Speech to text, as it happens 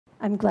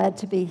I'm glad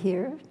to be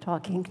here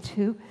talking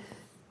to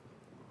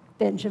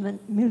Benjamin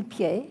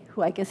Millepied,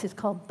 who I guess is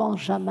called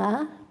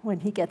Benjamin when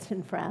he gets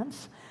in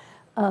France.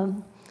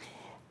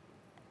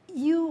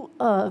 You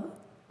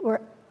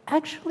were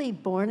actually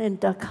born in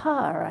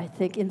Dakar, I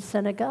think, in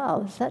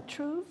Senegal. Is that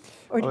true?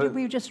 Or were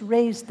you just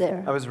raised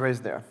there? I was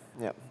raised there,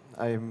 yeah.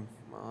 I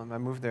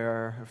moved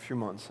there a few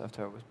months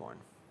after I was born.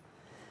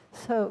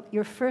 So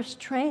your first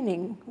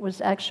training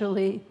was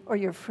actually, or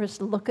your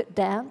first look at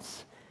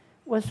dance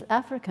was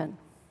African.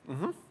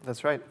 Mm-hmm,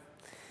 that's right.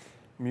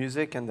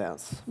 Music and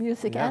dance.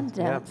 Music and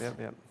dance.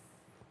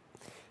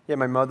 Yeah,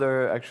 my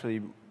mother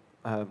actually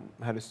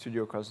had a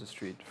studio across the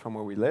street from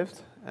where we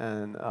lived,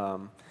 and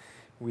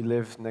we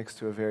lived next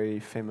to a very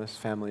famous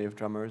family of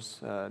drummers,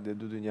 the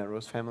Doudou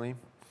Rose family.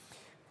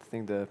 I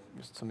think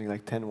something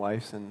like 10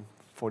 wives and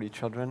 40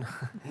 children.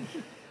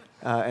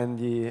 And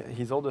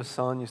his oldest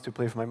son used to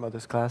play for my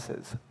mother's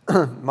classes,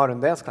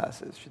 modern dance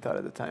classes, she taught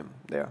at the time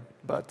there.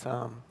 But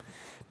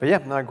yeah,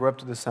 no, I grew up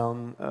to the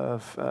sound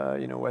of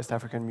West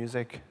African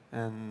music,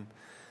 and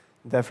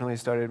definitely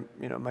started,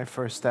 my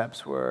first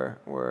steps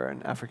were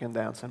in African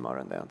dance and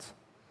modern dance.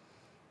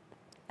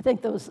 I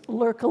think those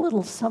lurk a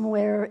little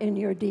somewhere in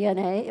your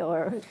DNA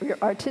or your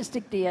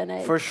artistic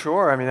DNA. For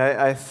sure. I mean,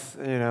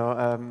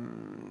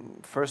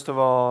 first of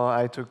all,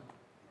 I took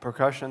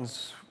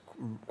percussions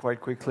quite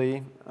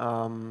quickly.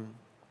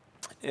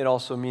 It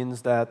also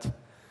means that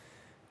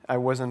I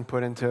wasn't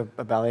put into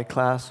a ballet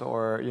class,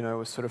 or it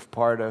was sort of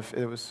part of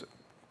it. Was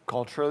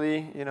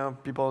culturally,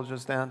 people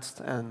just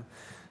danced, and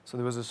so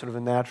there was a sort of a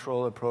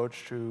natural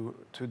approach to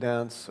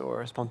dance,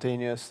 or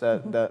spontaneous,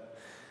 that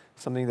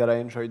something that I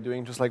enjoyed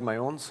doing, just like my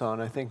own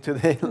son, I think,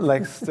 today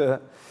likes to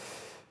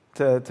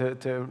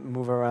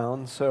move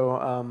around.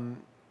 So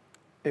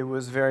it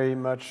was very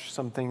much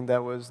something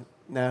that was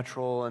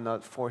natural and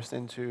not forced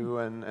into,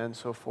 and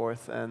so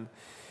forth. And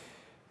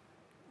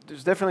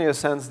there's definitely a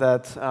sense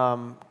that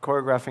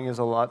choreographing is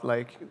a lot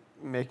like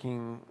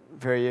making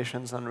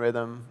variations on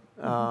rhythm.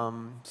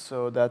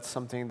 So that's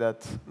something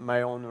that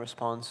my own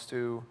response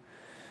to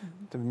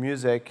the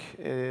music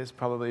is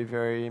probably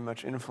very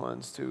much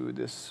influenced to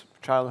this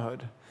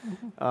childhood.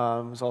 It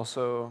was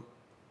also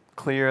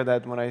clear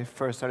that when I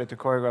first started to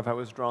choreograph, I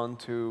was drawn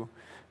to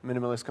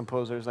minimalist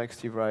composers like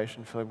Steve Reich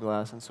and Philip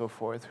Glass and so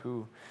forth,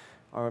 who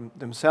are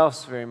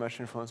themselves very much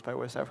influenced by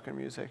West African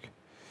music.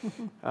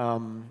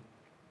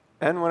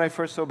 And when I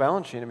first saw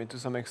Balanchine, I mean, to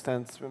some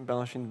extent,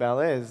 Balanchine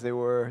ballets, they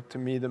were, to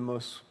me, the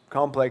most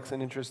complex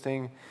and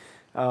interesting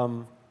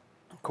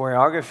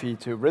choreography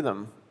to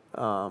rhythm.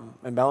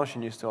 And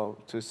Balanchine used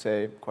to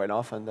say quite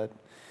often that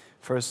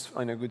first,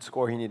 on a good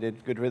score, he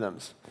needed good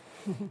rhythms.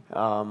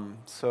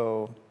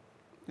 So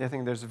I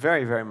think there's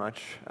very, very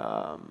much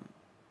a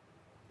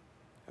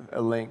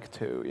link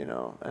to,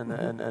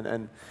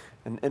 and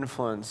an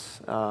influence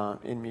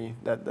in me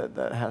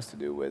that has to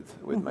do with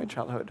my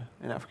childhood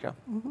in Africa.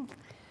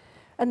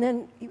 And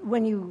then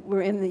when you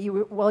were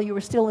while you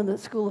were still in the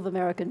School of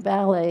American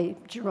Ballet,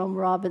 Jerome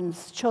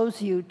Robbins chose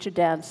you to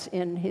dance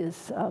in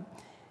his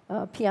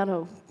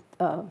piano.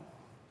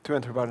 Two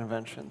Interpart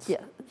Inventions.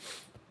 Yeah.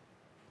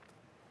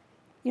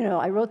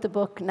 I wrote the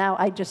book. Now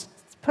I just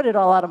put it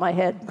all out of my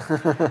head.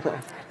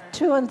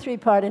 2 and 3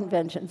 part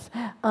inventions.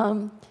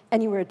 And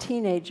you were a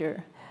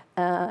teenager,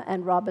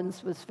 and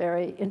Robbins was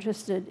very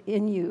interested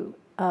in you.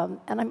 And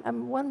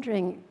I'm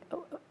wondering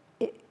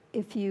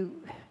if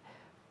you,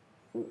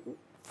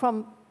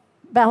 from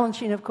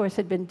Balanchine, of course,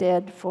 had been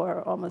dead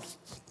for almost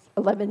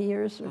 11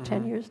 years or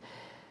 10 years.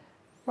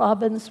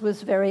 Robbins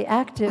was very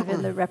active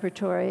in the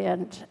repertory,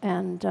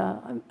 and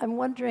I'm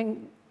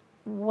wondering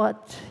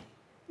what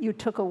you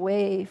took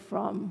away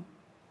from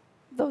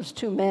those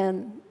 2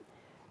 men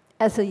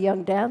as a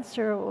young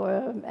dancer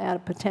or a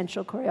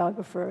potential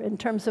choreographer, in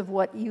terms of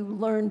what you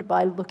learned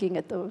by looking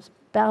at those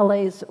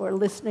ballets or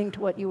listening to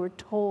what you were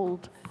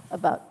told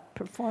about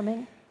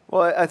performing?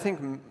 Well, I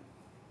think,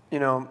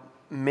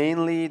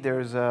 mainly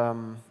there's,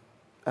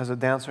 as a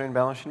dancer in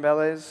Balanchine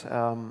ballets,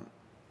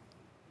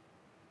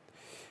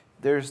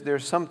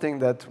 there's something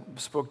that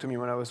spoke to me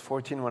when I was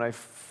 14, when I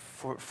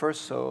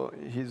first saw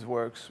his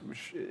works,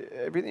 which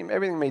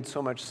everything made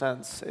so much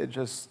sense.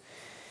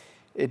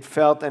 It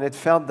felt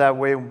that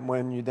way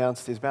when you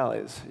danced these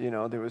ballets.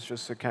 There was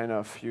just a kind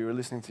of, you were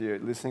listening to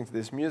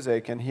this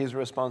music, and his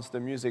response to the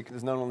music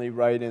is not only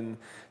right in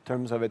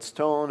terms of its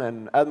tone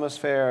and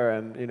atmosphere,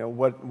 and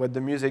what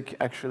the music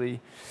actually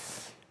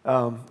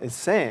is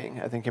saying,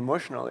 I think,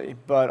 emotionally,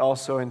 but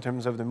also in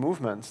terms of the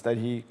movements that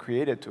he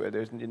created to it.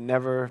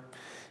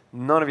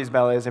 None of his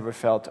ballets ever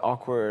felt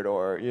awkward,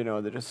 or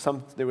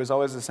there was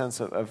always a sense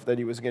of that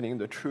he was getting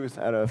the truth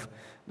out of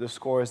the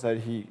scores that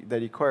he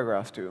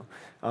choreographed to.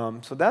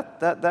 So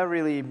that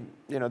really,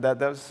 that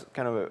was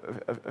kind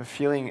of a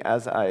feeling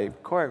as I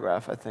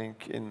choreograph, I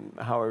think, in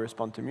how I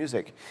respond to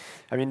music.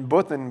 I mean,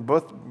 both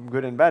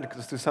good and bad,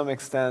 because to some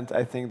extent,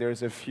 I think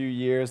there's a few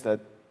years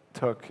that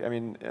took,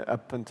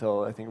 up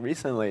until I think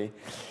recently,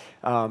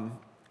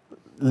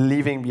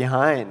 leaving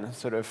behind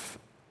sort of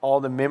all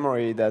the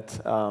memory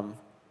that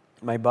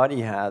my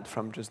body had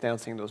from just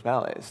dancing those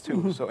ballets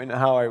too. So in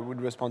how I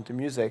would respond to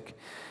music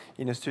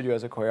in a studio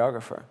as a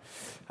choreographer.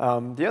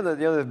 The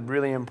other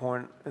really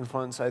important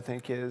influence, I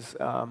think, is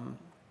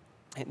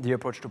the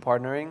approach to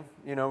partnering,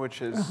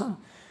 which is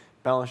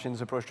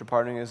Balanchine's approach to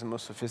partnering is the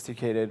most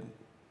sophisticated.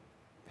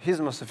 He's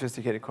the most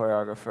sophisticated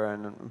choreographer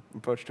and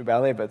approach to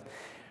ballet, but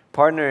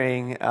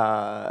partnering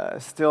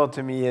still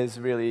to me is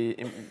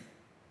really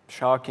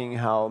shocking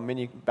how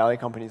many ballet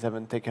companies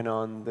haven't taken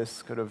on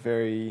this kind of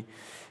very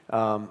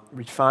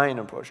refined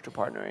approach to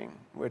partnering,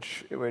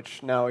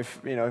 which now,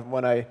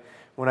 when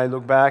I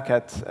look back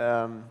at,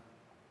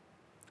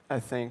 I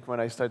think when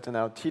I start to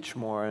now teach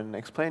more and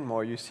explain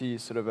more, you see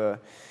sort of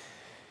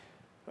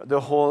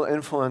the whole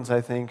influence, I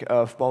think,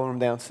 of ballroom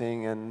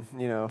dancing and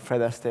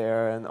Fred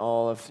Astaire and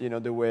all of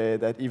the way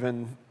that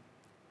even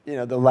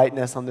the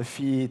lightness on the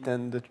feet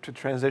and to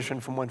transition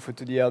from one foot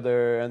to the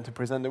other and to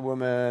present the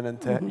woman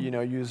and to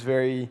use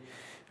very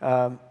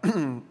to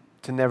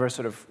never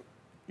sort of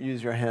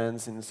use your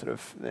hands in sort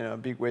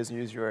of big ways and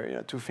use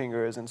your two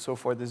fingers and so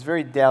forth. This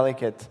very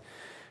delicate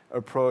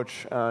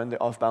approach and the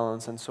off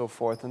balance and so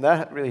forth, and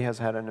that really has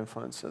had an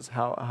influence as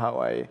how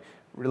I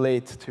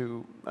relate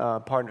to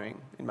partnering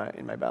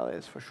in my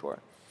ballets for sure.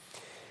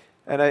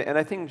 And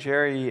I think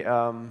Jerry.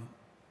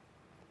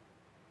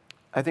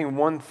 I think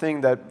one thing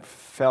that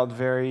felt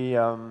very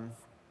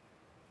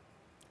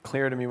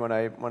clear to me when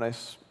I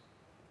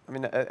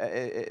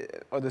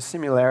or the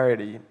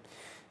similarity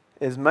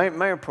is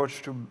my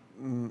approach to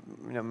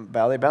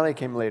ballet. Ballet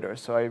came later,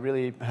 so I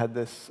really had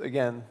this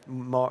again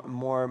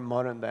more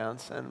modern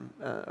dance and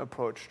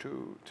approach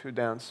to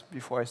dance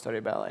before I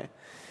studied ballet.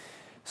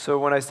 So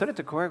when I started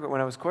to choreograph,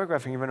 when I was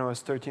choreographing, even when I was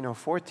 13 or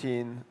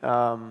 14,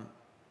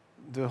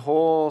 the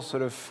whole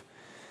sort of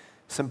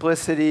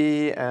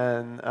simplicity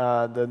and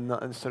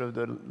sort of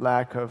the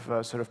lack of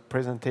sort of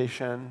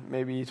presentation,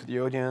 maybe to the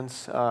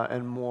audience,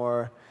 and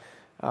more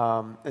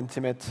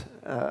intimate.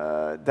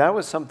 That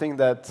was something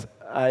that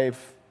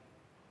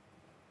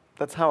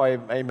that's how I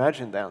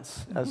imagined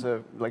dance as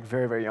a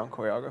very, very young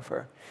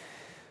choreographer.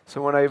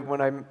 So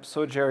when I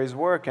saw Jerry's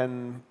work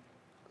and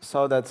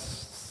saw that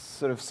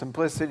sort of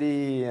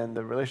simplicity and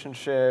the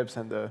relationships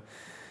and the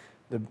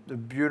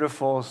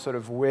beautiful sort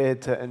of way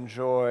to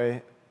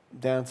enjoy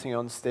dancing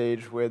on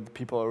stage with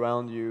people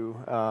around you,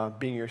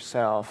 being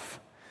yourself.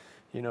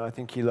 I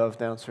think he loved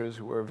dancers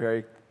who were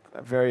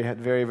had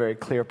very, very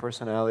clear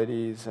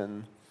personalities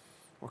and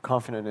were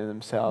confident in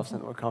themselves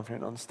and were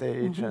confident on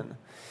stage and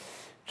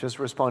just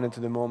responded to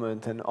the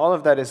moment. And all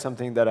of that is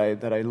something that I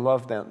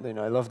love.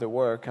 I love the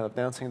work, I love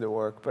dancing the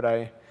work, but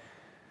I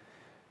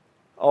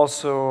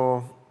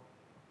also,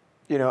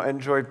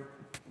 enjoy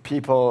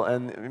people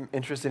and I'm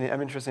interested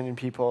in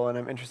people, and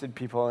I'm interested in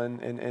people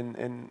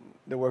in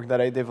the work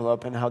that I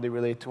develop and how they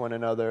relate to one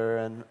another.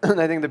 And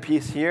I think the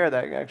piece here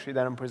that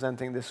I'm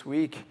presenting this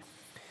week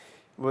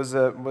was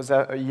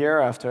a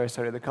year after I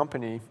started the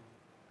company,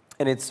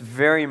 and it's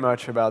very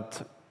much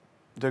about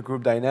the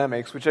group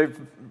dynamics, which I've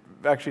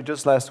actually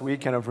just last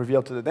week kind of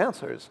revealed to the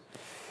dancers.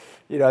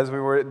 As we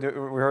were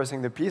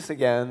rehearsing the piece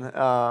again,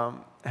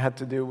 had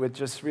to do with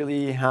just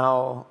really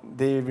how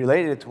they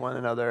related to one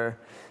another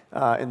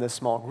in the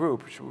small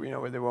group,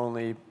 where there were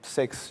only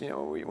 6,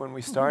 when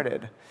we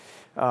started.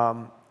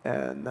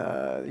 And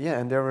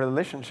their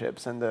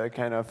relationships and the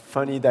kind of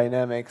funny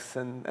dynamics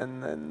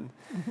and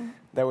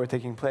that were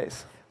taking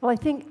place. Well, I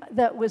think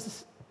that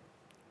was,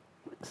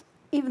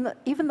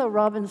 even though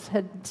Robbins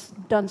had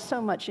done so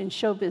much in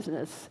show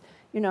business,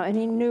 and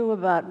he knew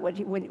about what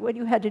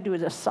you had to do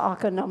as a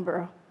sock a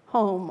number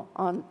home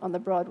on the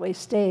Broadway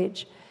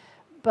stage,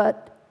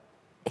 but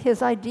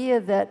his idea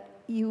that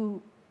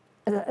you,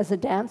 as a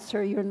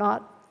dancer, you're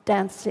not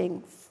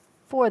dancing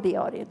for the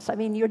audience. I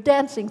mean, you're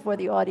dancing for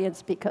the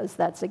audience because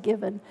that's a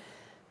given,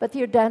 but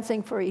you're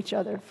dancing for each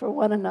other, for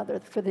one another,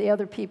 for the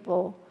other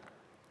people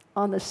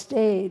on the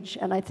stage.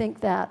 And I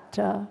think that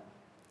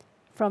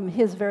from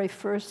his very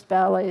first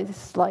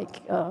ballets,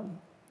 like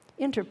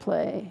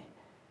Interplay,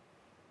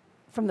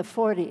 from the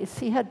 40s,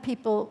 he had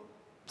people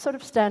sort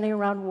of standing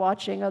around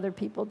watching other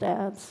people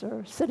dance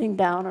or sitting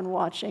down and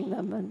watching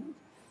them, and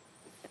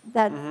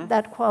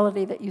that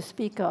quality that you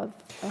speak of.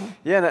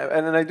 Yeah,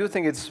 and I do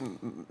think it's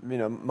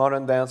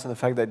modern dance, and the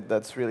fact that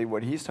that's really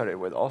what he started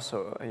with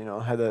also,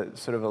 had a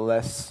sort of a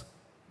less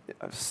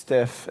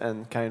stiff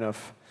and kind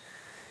of,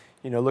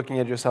 looking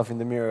at yourself in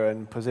the mirror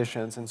and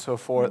positions and so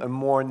forth, a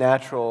more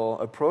natural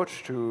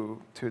approach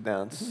to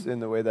dance in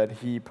the way that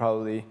he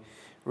probably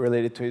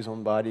related to his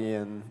own body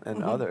and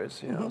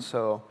others,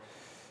 so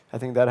I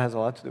think that has a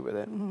lot to do with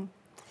it.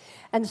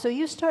 And so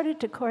you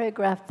started to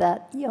choreograph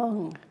that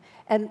young.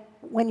 And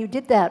when you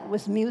did that,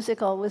 was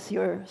music always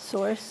your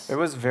source? It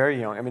was very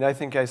young. I mean, I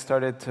think I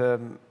started to,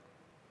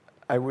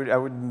 I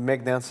would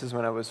make dances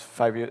when I was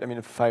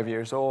 5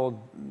 years old,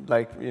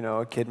 like,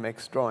 a kid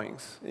makes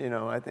drawings.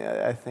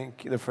 I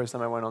think the first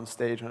time I went on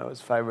stage when I was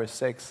 5 or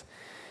 6,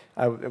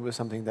 it was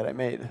something that I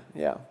made,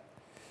 yeah.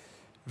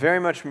 Very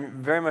much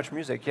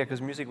music, yeah,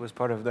 because music was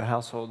part of the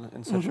household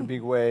in such a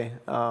big way.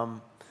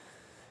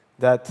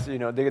 that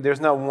there's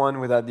not one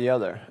without the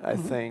other. I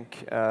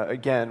think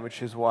again,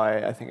 which is why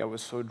I think I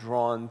was so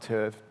drawn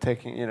to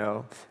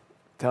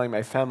telling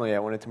my family I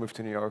wanted to move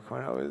to New York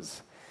when I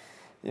was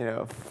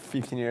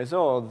 15 years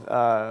old,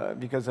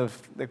 because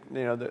of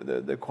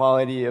the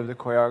quality of the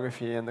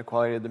choreography and the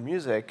quality of the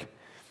music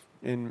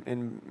in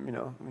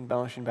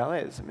Balanchine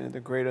ballets. I mean, the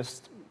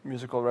greatest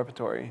musical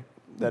repertory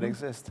that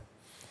exists.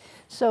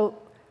 So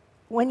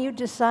when you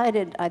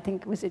decided, I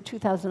think, was it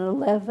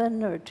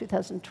 2011 or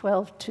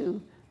 2012,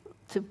 to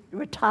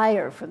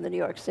retire from the New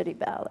York City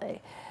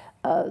Ballet,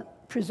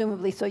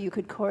 presumably so you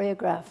could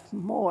choreograph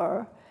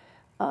more.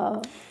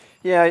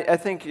 Yeah, I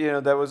think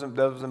that was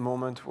a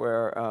moment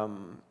where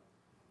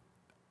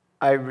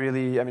I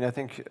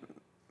think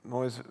I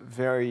was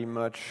very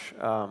much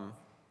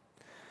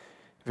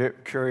very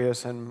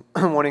curious and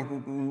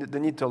wanting the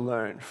need to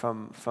learn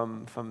from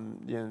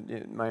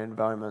my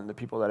environment, the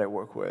people that I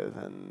work with,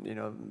 and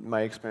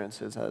my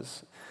experiences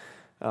as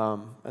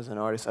an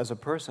artist, as a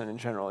person in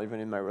general, even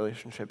in my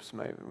relationships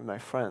with my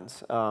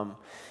friends.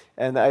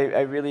 And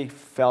I really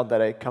felt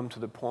that I come to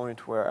the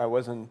point where I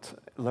wasn't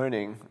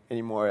learning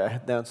anymore. I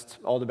had danced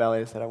all the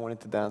ballets that I wanted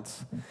to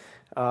dance.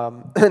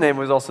 And it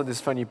was also this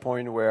funny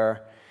point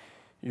where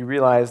you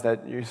realize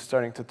that you're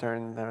starting to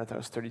turn, I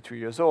was 32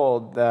 years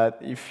old, that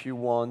if you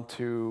want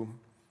to,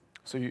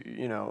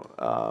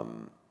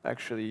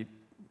 actually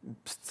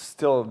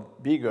still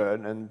be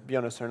good and be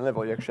on a certain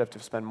level, you actually have to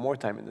spend more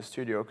time in the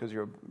studio because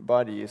your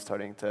body is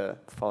starting to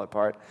fall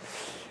apart.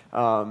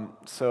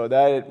 So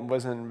that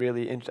wasn't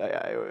really,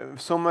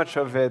 so much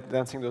of it,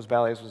 dancing those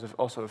ballets, was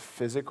also a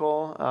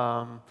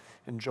physical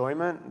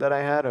enjoyment that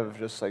I had of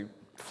just like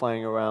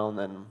flying around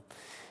and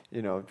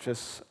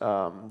just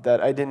that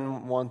I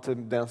didn't want to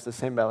dance the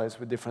same ballets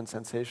with different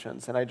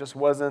sensations. And I just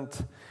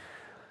wasn't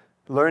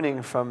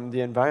learning from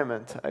the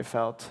environment, I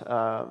felt.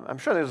 I'm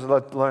sure there's a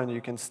lot to learn,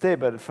 you can stay,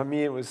 but for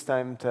me it was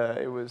time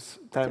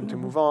to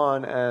move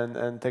on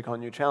and take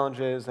on new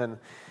challenges. And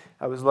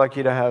I was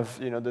lucky to have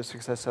the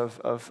success of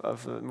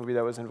the movie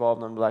that was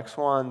involved on Black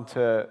Swan,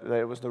 that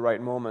it was the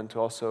right moment to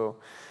also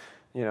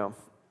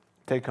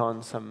take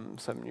on some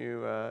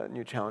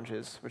new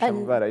challenges, which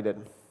I'm glad I did.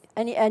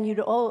 And you'd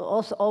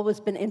also always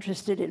been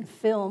interested in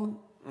film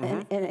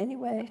in any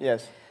way?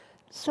 Yes.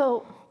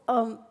 So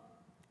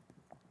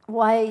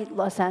why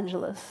Los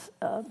Angeles,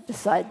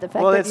 beside the fact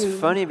that Well, it's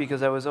funny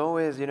because I was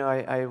always,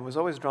 I was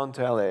always drawn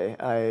to LA.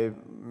 I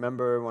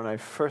remember when I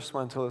first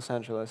went to Los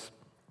Angeles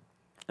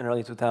in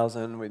early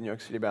 2000 with New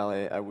York City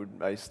Ballet,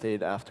 I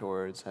stayed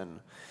afterwards, and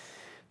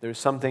there's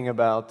something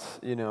about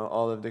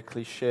all of the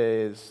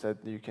cliches that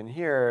you can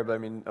hear, but I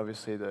mean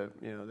obviously the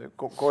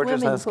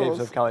gorgeous landscapes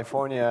of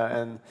California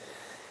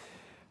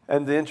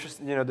and the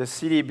interest, the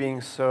city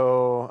being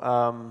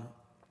so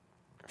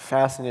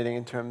fascinating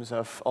in terms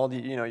of all the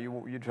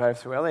you drive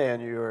through LA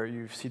and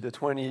you see the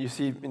 20s, you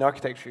see in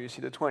architecture, you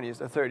see the 20s,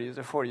 the 30s,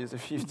 the 40s, the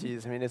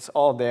 50s. I mean, it's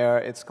all there.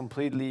 It's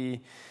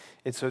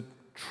a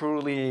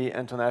truly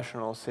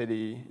international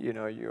city.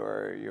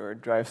 Your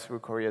drive through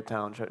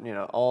Koreatown,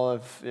 all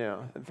of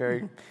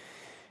very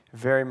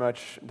very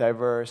much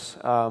diverse.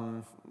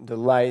 The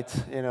light,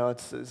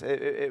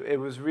 it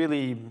was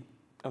really,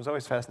 I was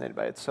always fascinated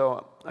by it.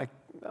 So I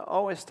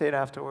always stayed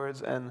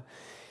afterwards, and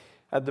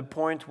at the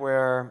point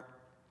where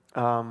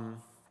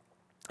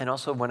and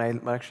also when I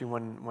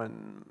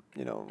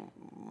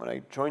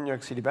joined New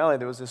York City Ballet,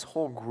 there was this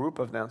whole group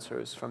of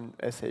dancers from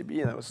SAB,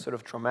 and that was sort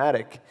of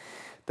traumatic,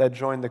 that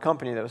joined the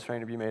company that was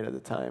trying to be made at the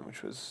time,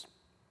 which was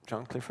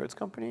John Clifford's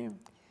company.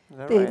 Is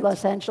that right?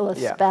 Los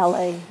Angeles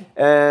Ballet.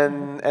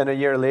 And a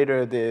year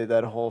later,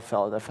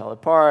 that fell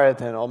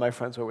apart, and all my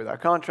friends were without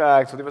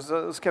contracts. So there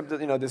was kept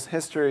this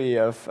history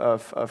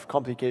of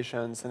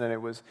complications, and then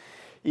it was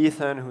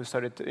Ethan who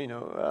started to,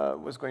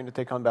 was going to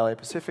take on Ballet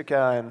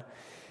Pacifica,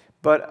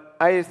 but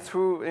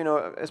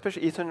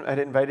especially Ethan had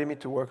invited me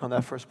to work on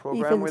that first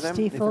program with him,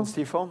 Ethan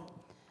Stiefel.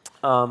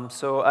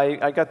 So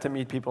I got to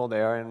meet people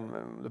there,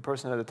 and the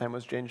person at the time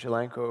was Jane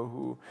Jelenko,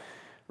 who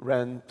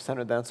ran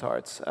Center Dance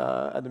Arts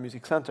at the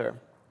Music Center.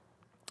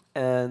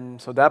 And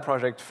so that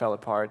project fell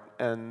apart,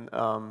 and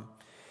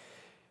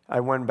I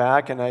went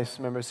back, and I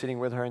remember sitting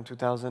with her in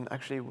 2000.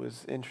 Actually, it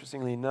was,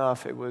 interestingly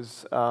enough, it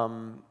was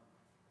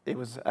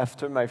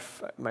after my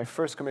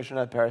first commission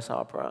at Paris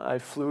Opera. I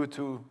flew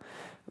to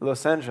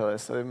Los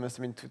Angeles, so it must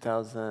have been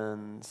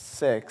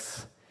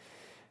 2006,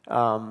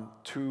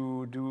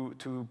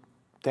 to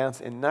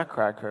dance in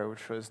Nutcracker,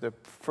 which was the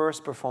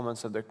first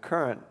performance of the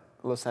current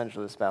Los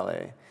Angeles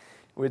Ballet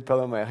with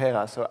Paloma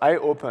Herrera. So I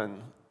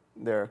opened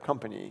their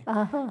company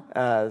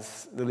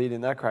as the lead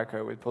in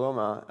Nutcracker with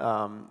Paloma,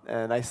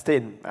 and I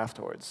stayed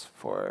afterwards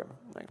for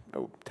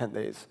 10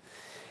 days.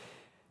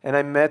 And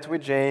I met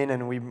with Jane,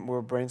 and we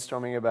were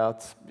brainstorming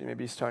about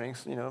maybe starting,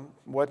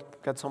 what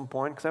at some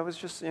point, because I was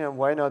just,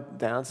 why not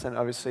dance? And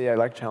obviously I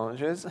like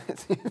challenges.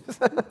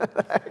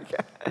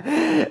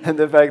 And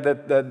the fact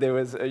that there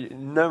was a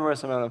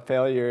numerous amount of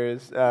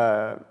failures,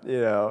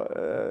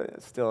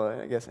 still,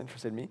 I guess,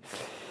 interested me.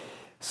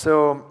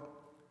 So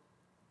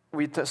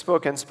we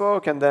spoke,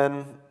 and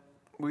then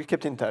we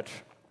kept in touch.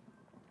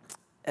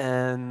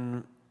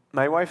 And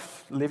my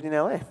wife lived in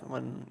LA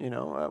when,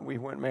 we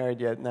weren't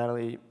married yet.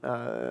 Natalie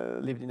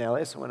lived in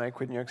LA, so when I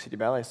quit New York City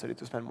Ballet, I started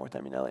to spend more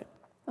time in LA.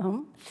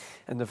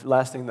 And the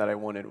last thing that I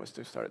wanted was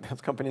to start a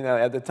dance company in LA.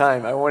 At the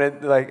time, I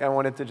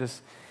wanted to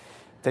just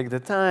take the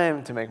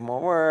time to make more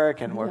work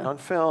and work on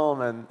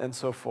film and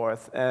so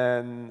forth.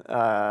 And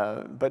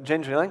but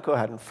Jane Zelenko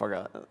hadn't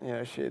forgotten.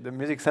 The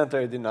music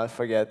center did not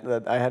forget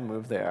that I had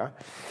moved there.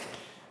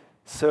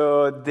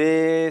 So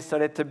they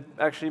started to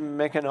actually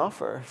make an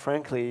offer,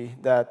 frankly,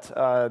 that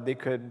they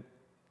could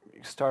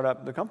start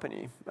up the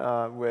company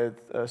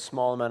with a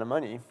small amount of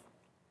money.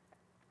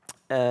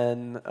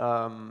 And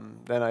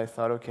then I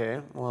thought,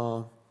 okay,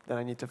 well, then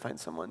I need to find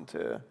someone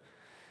to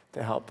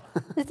help.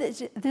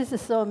 This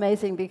is so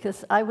amazing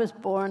because I was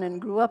born and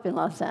grew up in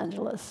Los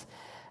Angeles,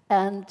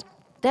 and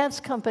dance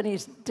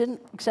companies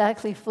didn't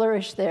exactly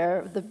flourish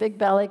there. The big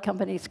ballet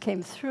companies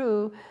came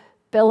through.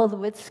 Bela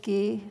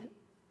Lewitsky,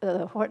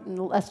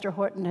 Lester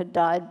Horton had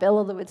died.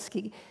 Bela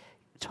Lewitsky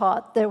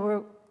taught. There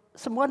were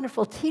some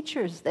wonderful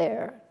teachers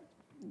there.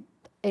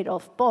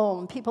 Adolf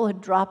Bohm. People had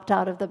dropped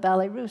out of the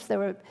Ballet Russe. There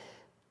were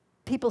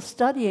people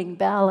studying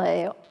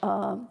ballet,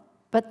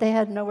 but they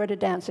had nowhere to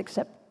dance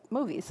except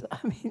movies. I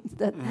mean,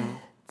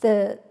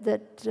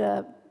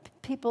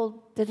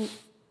 people didn't,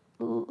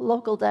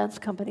 local dance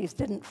companies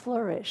didn't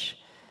flourish.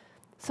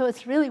 So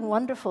it's really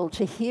wonderful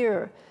to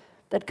hear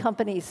that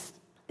companies,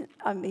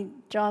 I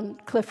mean, John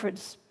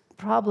Clifford's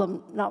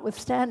problem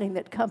notwithstanding,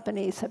 that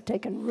companies have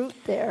taken root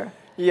there.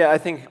 Yeah, I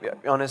think,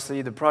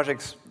 honestly, the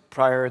projects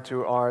prior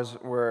to ours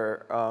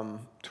were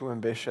too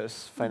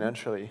ambitious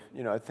financially.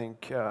 I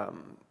think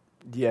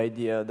the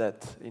idea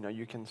that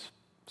you can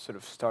sort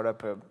of start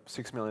up a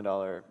 $6 million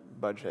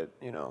budget,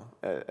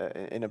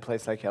 in a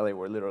place like LA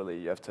where literally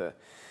you have to.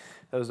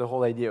 That was the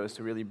whole idea, was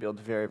to really build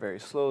very, very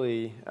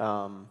slowly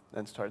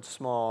and start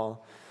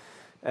small.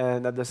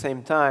 And at the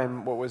same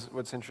time,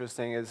 what's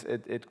interesting is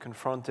it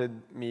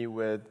confronted me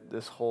with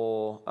this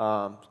whole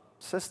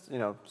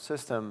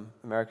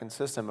American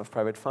system of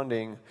private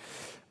funding.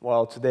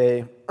 While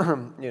today,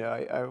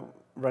 I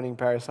running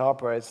Paris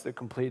Opera, it's the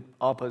complete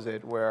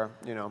opposite, where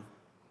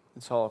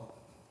it's all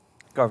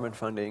government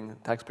funding,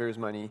 taxpayers'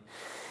 money.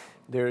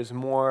 There's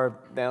more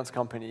dance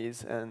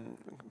companies and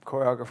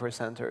choreographer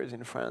centers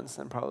in France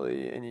than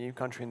probably any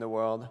country in the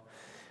world,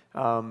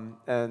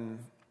 and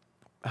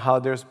how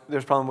there's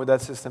problem with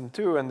that system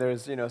too. And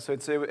there's so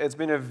it's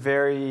been a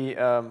very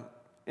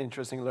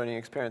interesting learning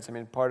experience. I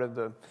mean, part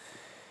of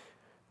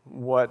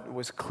what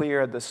was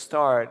clear at the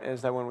start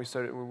is that when we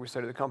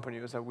started the company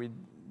was that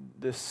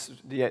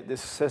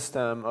this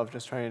system of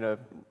just trying to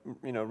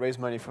raise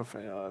money for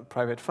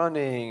private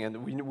funding,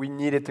 and we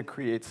needed to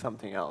create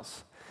something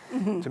else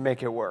to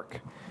make it work.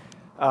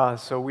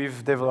 So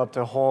we've developed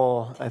a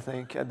whole, I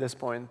think, at this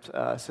point,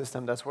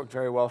 system that's worked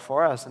very well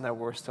for us, and that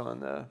we're still in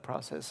the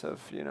process of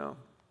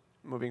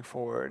moving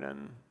forward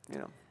and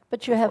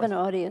But you have an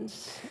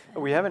audience.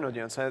 We have an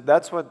audience.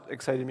 That's what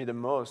excited me the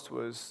most,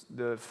 was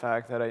the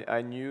fact that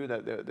I knew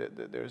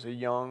that there's a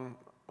young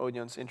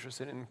audience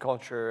interested in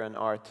culture and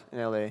art in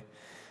LA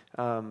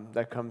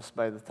that comes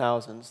by the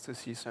thousands to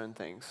see certain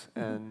things.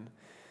 And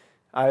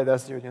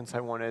that's the audience I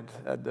wanted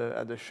at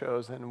the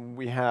shows. And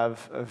we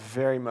have a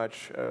very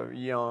much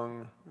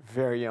young,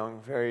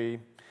 very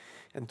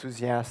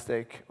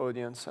enthusiastic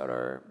audience at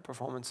our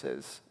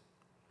performances.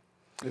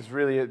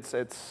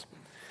 It's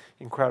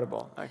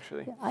incredible,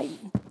 actually.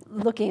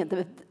 Looking at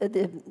the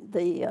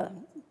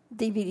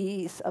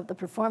DVDs of the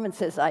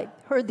performances, I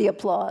heard the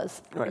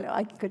applause. Right.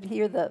 I could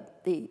hear the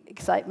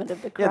excitement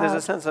of the crowd. Yeah,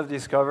 there's a sense of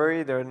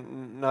discovery. They're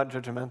not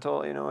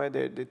judgmental.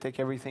 They take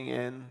everything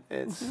in.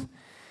 It's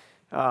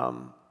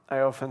I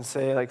often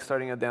say, like,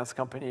 starting a dance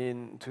company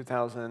in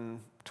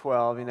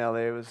 2012 in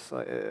LA was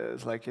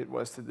like it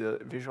was to the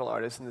visual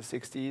artists in the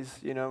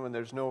 60s. When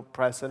there's no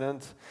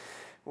precedent.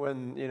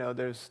 When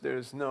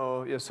there's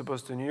no, as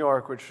opposed to New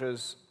York, which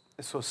is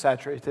so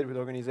saturated with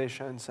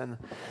organizations, and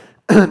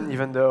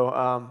even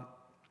though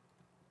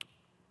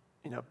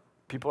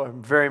people are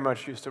very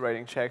much used to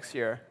writing checks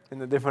here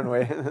in a different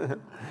way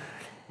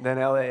than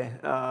LA,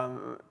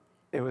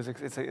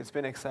 it's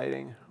been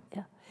exciting.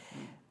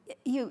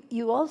 Yeah,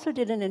 you also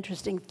did an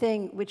interesting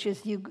thing, which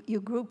is you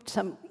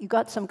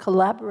got some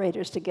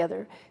collaborators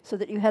together so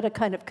that you had a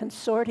kind of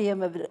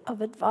consortium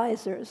of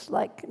advisors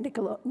like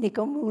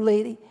Nico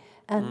Muli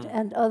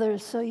and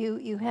others. So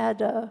you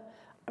had I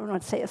don't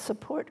want to say a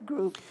support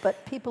group,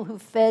 but people who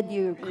fed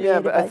you. Yeah,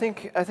 but I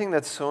think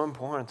that's so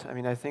important. I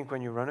mean, I think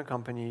when you run a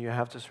company, you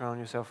have to surround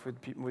yourself with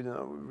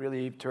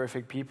really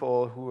terrific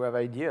people who have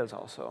ideas.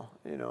 Also,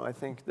 I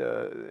think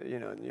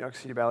New York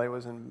City Ballet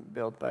wasn't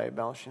built by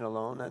Balanchine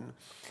alone,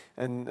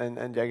 and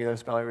the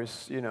Aguilar's Ballet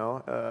was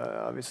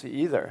obviously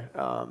either.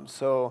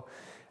 So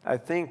I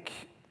think.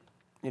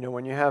 When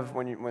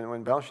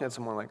Balanchine had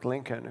someone like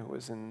Lincoln, who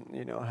was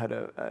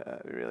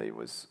really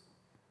was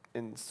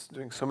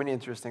doing so many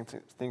interesting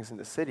things in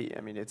the city.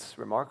 I mean, it's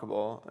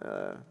remarkable.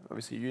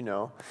 Obviously,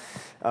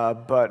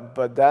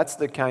 but that's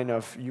the kind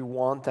of, you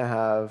want to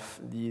have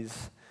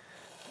these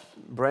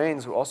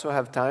brains also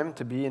have time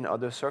to be in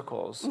other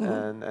circles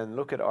and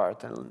look at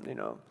art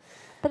and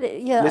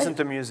but yeah, listen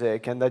to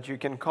music, and that you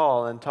can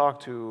call and talk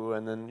to,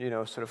 and then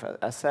sort of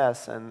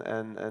assess, and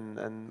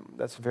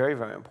that's very,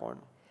 very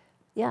important.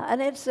 Yeah,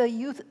 and it's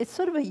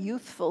sort of a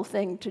youthful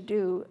thing to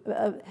do,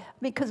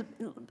 because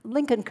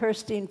Lincoln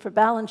Kirstein for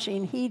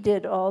Balanchine, he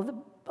did a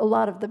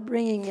lot of the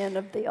bringing in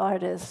of the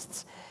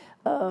artists,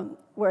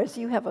 whereas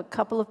you have a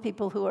couple of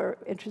people who are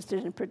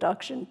interested in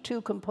production,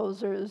 2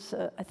 composers,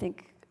 I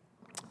think.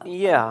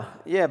 Yeah,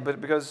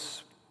 but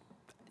because,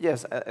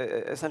 yes,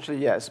 essentially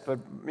yes, but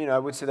I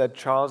would say that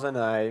Charles and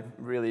I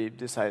really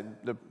decide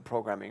the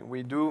programming.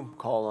 We do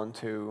call on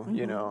to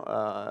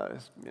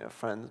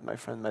friends, my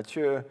friend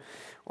Mathieu,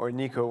 or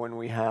Nico when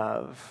we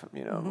have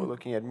we're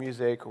looking at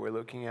music, or we're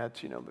looking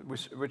at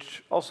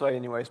which also I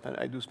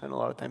do spend a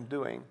lot of time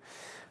doing,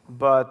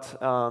 but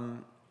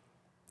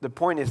the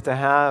point is to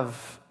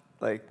have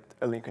like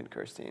a Lincoln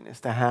Kirstein, is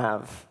to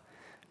have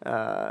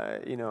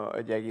a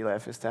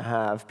Diaghilev, is to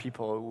have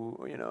people who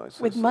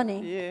with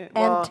money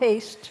and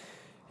taste.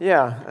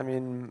 Yeah, I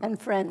mean, and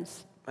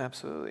friends.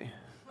 Absolutely.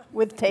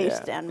 With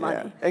taste and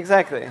money. Yeah,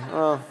 exactly.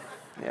 Well,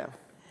 yeah.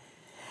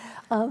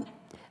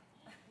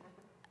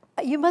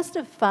 You must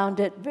have found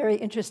it very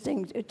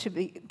interesting to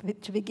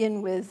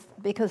begin with,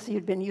 because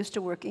you'd been used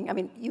to working. I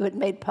mean, you had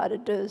made pas de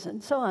deux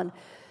and so on,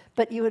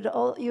 but you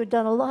had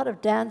done a lot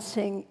of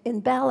dancing in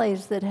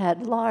ballets that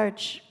had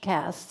large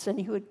casts, and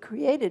you had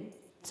created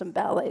some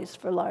ballets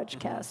for large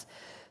casts.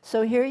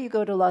 So here you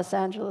go to Los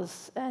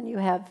Angeles, and you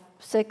have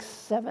 6,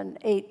 7,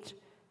 8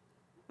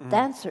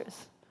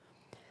 dancers.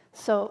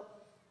 So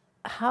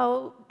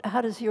how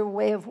does your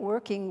way of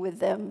working with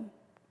them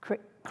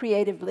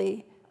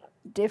creatively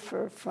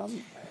differ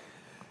from?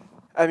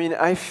 I mean,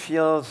 I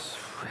feel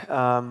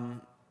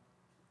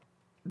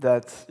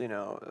that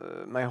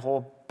my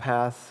whole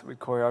path with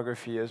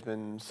choreography has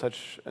been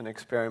such an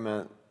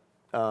experiment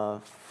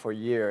for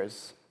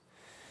years.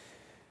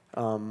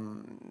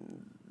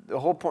 The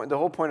whole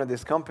point of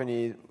this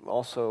company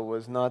also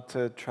was not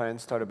to try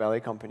and start a ballet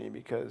company,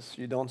 because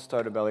you don't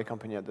start a ballet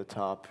company at the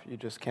top. You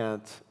just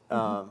can't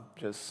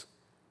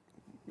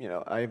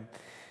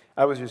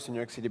I was used to New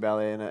York City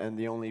Ballet, and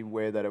the only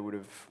way that I would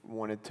have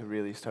wanted to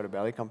really start a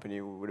ballet company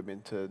would have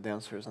been to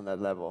dancers on that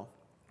level.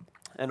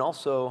 And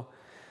also,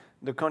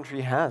 the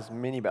country has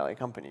many ballet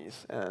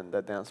companies and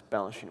that dance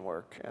Balanchine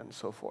work and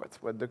so forth.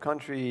 What the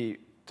country,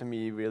 to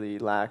me, really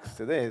lacks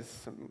today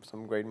is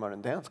some great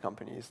modern dance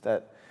companies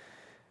that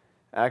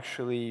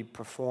actually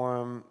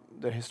perform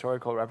the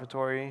historical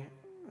repertory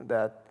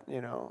that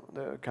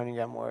the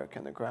Cunningham work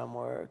and the Graham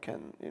work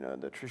and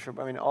the Trisha.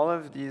 I mean, all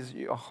of these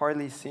you are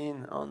hardly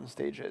seen on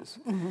stages.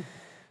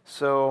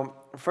 So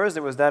first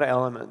there was that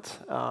element,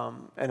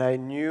 and I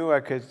knew I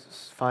could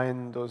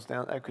find those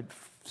I could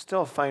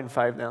still find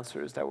 5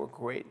 dancers that were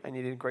great. I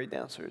needed great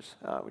dancers,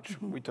 which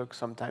we took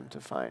some time to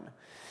find.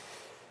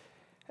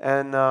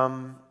 And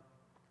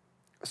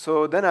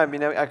so then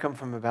I come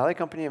from a ballet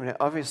company. I mean,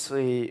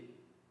 obviously,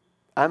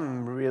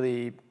 I'm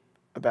really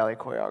a ballet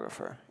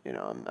choreographer.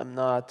 I'm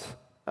not.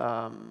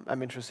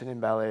 I'm interested in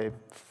ballet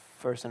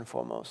first and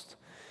foremost.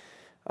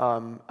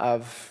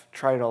 I've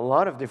tried a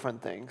lot of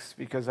different things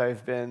because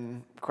I've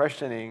been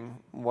questioning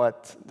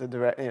what the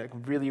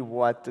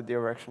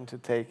direction to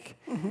take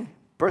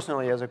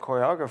personally as a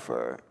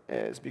choreographer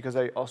is, because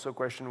I also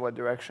question what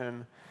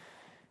direction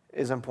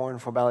is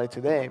important for ballet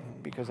today,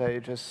 because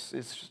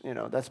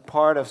that's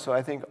part of. So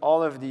I think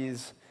all of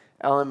these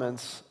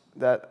elements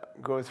that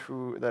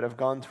have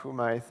gone through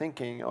my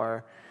thinking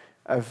are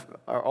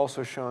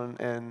also shown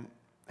in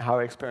how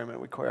I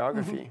experiment with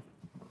choreography.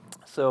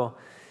 So,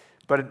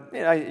 but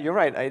you're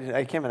right.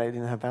 I came and I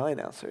didn't have ballet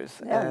dancers,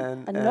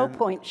 and no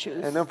point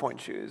shoes. And no point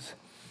shoes.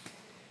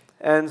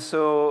 And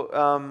so,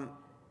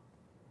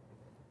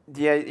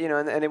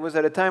 and it was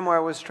at a time where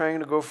I was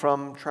trying to go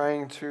from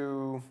trying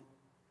to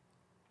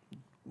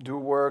do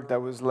work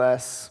that was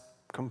less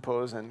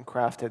composed and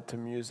crafted to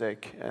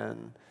music,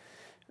 and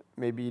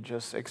maybe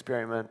just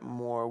experiment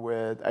more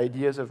with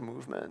ideas of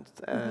movement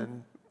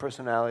and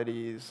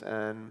personalities,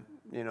 and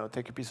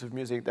take a piece of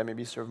music that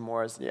maybe serve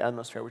more as the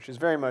atmosphere, which is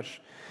very much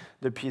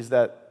the piece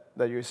that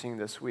you're seeing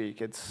this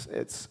week. It's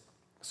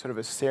sort of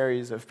a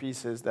series of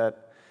pieces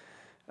that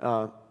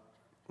are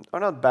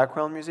not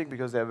background music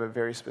because they have a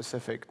very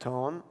specific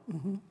tone,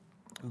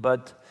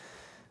 but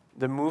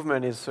the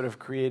movement is sort of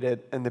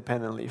created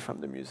independently from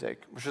the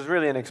music, which is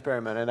really an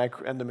experiment,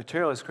 and the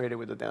material is created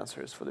with the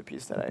dancers for the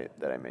piece that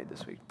I made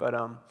this week. But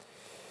are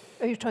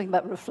you talking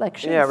about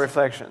Reflections? Yeah,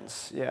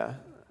 Reflections. Yeah.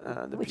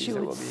 The which piece you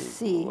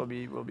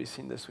that will be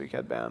seen this week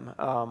at BAM.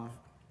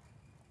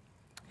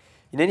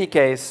 In any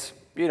case,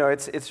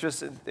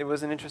 it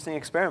was an interesting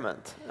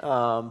experiment,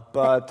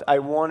 but I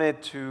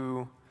wanted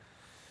to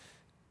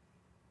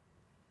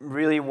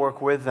really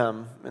work with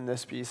them in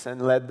this piece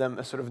and let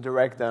them sort of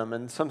direct them.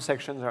 And some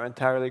sections are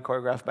entirely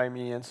choreographed by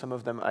me, and some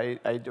of them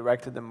I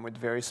directed them with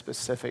very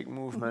specific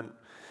movement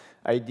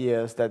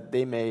ideas that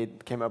they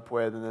came up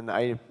with, and then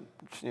I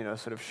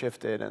sort of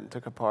shifted and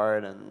took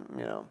apart, and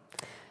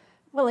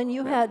Well, and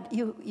you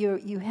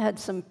had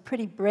some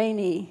pretty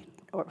brainy,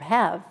 or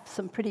have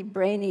some pretty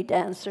brainy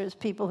dancers,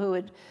 people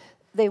who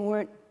they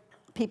weren't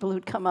people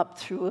who'd come up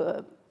through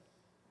a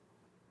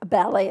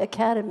ballet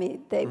academy.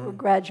 They were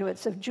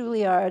graduates of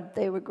Juilliard,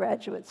 they were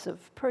graduates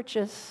of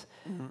Purchase,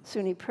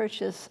 SUNY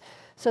Purchase,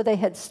 so they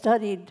had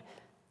studied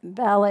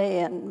ballet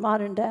and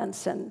modern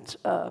dance and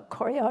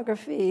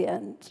choreography,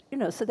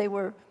 and so they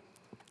were.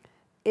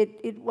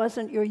 It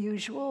wasn't your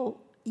usual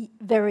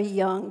very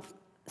young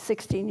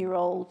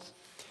 16-year-old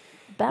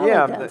ballet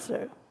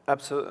dancer.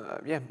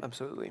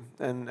 Absolutely.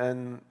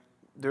 And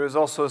there is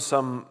also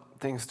some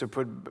things to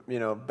put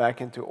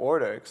back into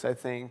order, because I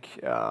think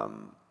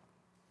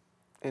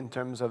in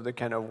terms of the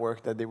kind of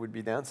work that they would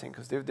be dancing,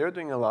 because they're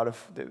doing a lot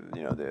of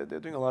they're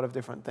doing a lot of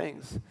different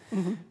things.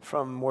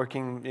 From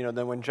working,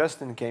 then when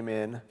Justin came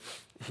in,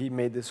 he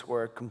made this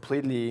work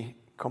completely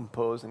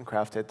composed and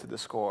crafted to the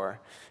score,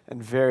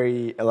 and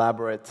very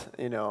elaborate,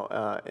 in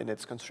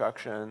its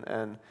construction,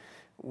 and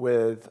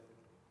with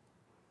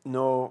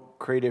no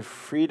creative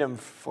freedom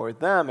for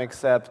them,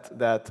 except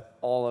that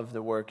all of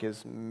the work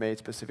is made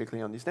specifically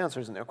on these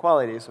dancers and their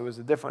quality. So it was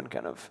a different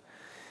kind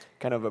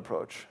of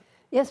approach.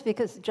 Yes,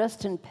 because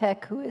Justin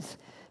Peck, who is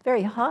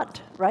very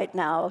hot right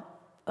now,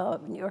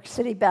 New York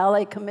City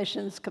Ballet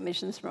commissions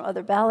from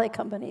other ballet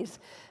companies,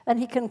 and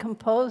he can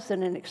compose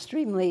in an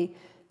extremely,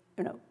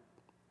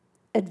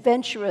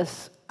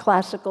 adventurous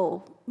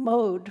classical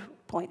mode,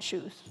 point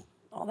shoes,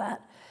 all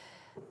that.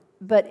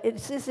 But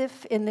it's as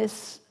if in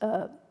this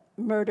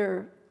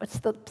murder, what's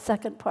the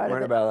second part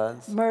of it?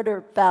 Ballads.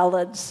 Murder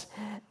ballads.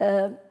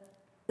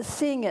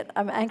 Seeing it,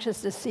 I'm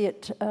anxious to see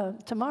it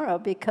tomorrow,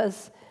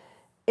 because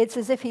it's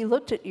as if he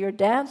looked at your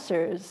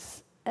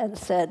dancers and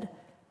said,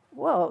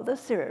 whoa,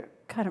 those are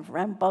kind of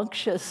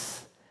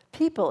rambunctious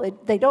people.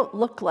 They don't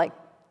look like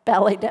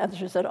ballet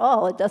dancers at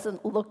all. It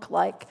doesn't look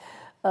like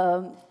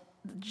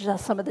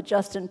just some of the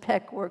Justin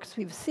Peck works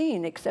we've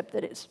seen, except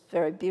that it's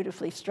very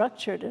beautifully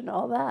structured and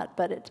all that.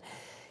 But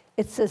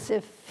it's as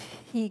if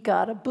he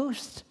got a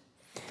boost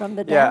from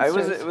the dancers.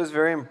 Yeah, it was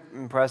very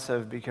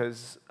impressive,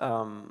 because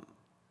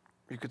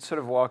you could sort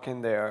of walk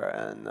in there,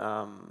 and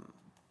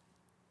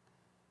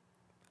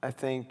I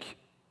think,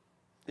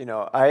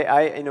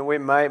 I in a way,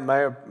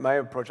 my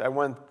approach, I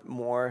went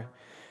more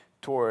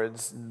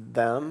towards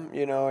them,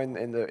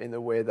 in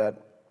the way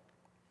that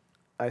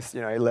I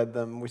led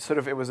them.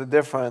 It was a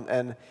different,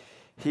 and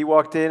he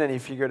walked in and he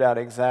figured out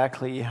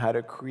exactly how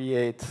to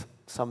create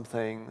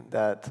something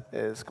that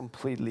is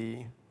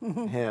completely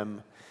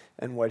him,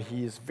 and what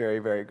he's very,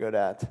 very good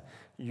at,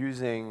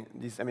 using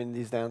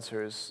these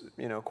dancers,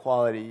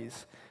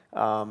 qualities,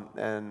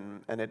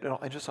 and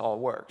it just all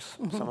works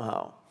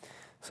somehow.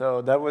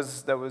 So that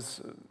was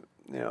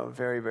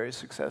very, very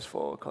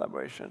successful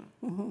collaboration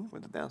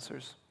with the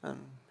dancers, and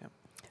yeah.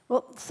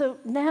 Well, so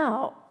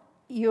now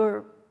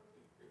you're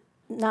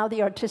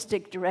the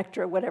artistic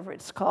director, or whatever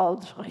it's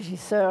called,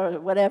 régisseur,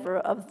 whatever,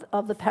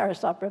 of the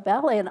Paris Opera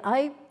Ballet, and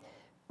I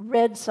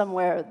read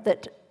somewhere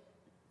that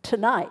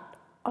tonight,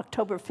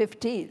 October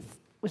 15th,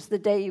 was the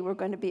day you were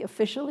going to be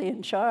officially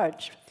in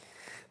charge.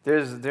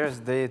 There's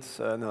dates.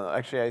 No,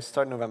 actually, I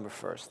start November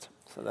 1st.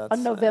 So that's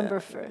on November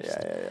 1st.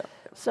 Yeah.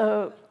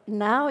 So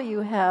now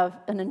you have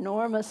an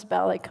enormous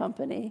ballet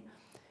company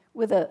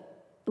with a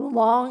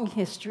long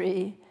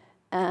history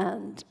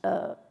and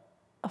a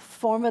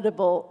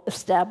formidable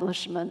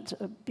establishment,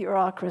 a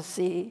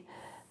bureaucracy,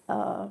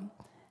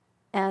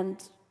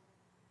 and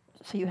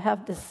so you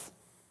have this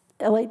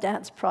LA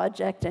Dance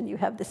Project, and you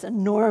have this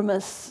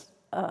enormous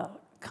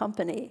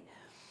company.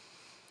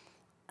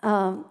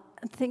 I'm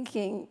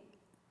thinking,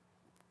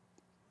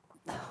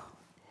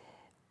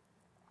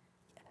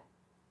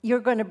 you're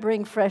going to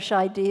bring fresh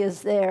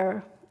ideas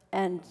there,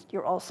 and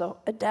you're also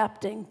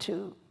adapting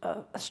to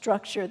a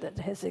structure that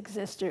has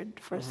existed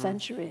for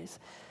centuries.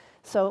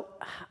 So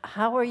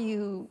how are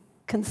you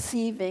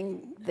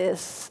conceiving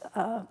this?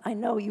 I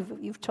know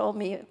you've told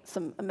me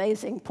some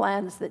amazing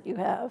plans that you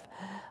have,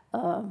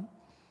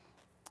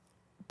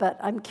 but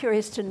I'm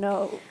curious to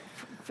know,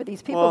 for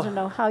these people to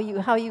know how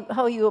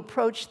you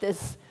approach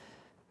this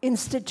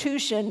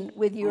institution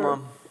with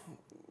your.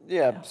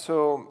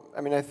 So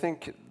I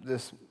think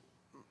this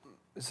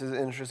is an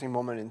interesting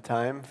moment in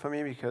time for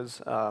me,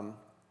 because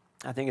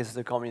I think it's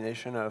the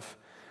culmination of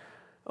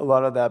a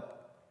lot of that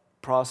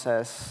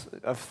process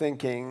of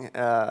thinking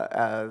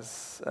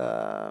as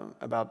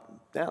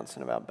about dance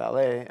and about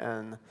ballet,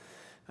 and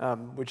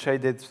which I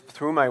did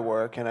through my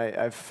work, and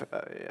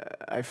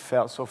I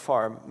felt so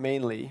far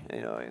mainly,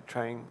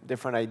 trying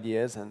different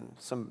ideas, and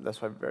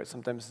that's why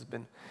sometimes it's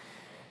been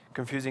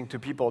confusing to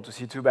people to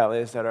see two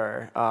ballets that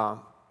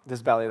are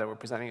this ballet that we're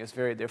presenting is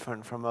very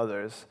different from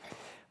others.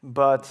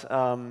 But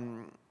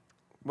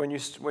when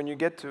you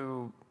get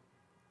to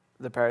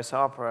the Paris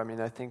Opera,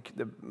 I think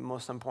the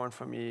most important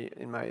for me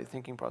in my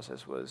thinking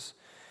process was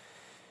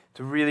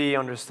to really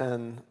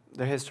understand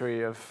the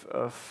history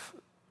of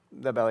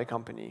the ballet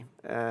company,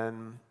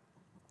 and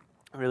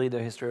really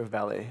the history of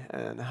ballet,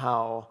 and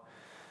how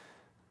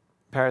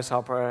Paris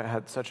Opera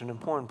had such an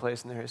important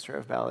place in the history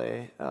of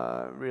ballet,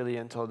 really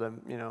until the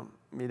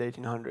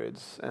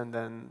mid-1800s, and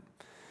then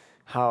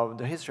how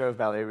the history of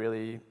ballet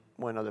really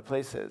went other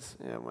places,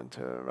 went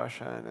to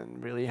Russia, and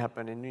then really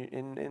happened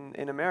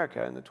in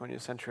America in the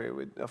 20th century,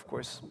 with, of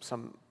course,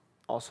 some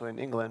also in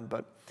England,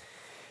 but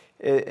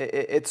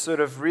it sort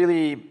of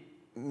really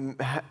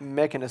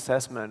make an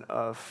assessment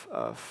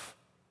of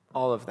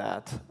all of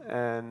that,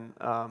 and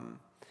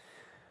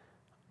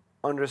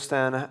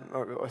understand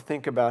or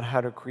think about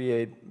how to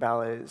create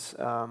ballets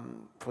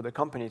for the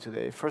company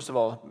today. First of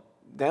all,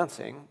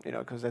 dancing,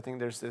 because I think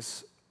there's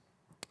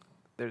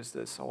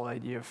this whole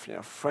idea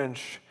of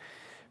French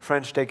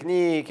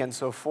technique and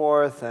so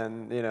forth,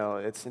 and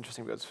it's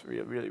interesting because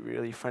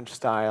really French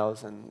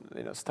styles, and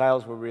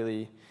styles were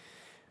really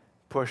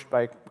pushed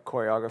by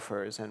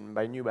choreographers and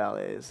by new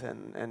ballets,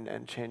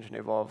 and change and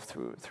evolve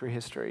through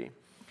history.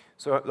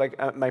 So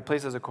like my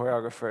place as a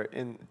choreographer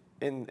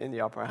in the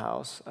opera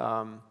house,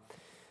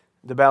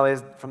 the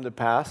ballets from the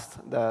past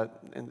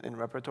that in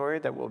repertory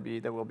that will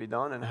be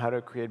done, and how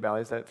to create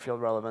ballets that feel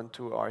relevant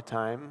to our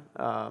time,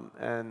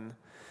 and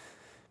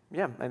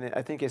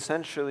I think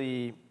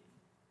essentially,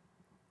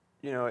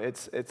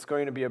 it's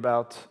going to be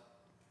about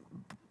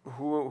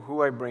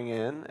who I bring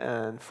in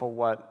and for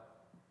what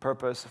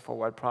purpose, for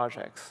what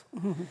projects.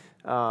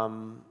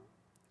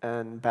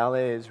 And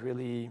ballet is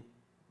really,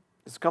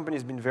 this company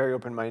has been very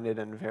open-minded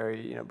and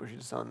very,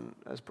 Brigitte Son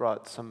has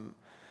brought some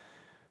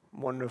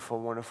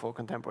wonderful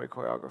contemporary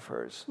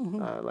choreographers,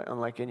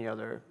 unlike any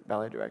other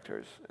ballet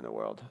directors in the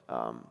world.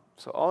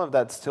 So all of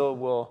that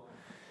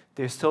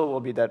there still will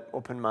be that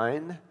open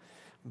mind,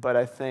 but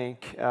I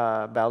think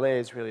ballet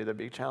is really the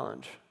big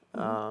challenge.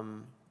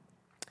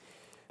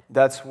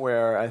 That's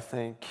where I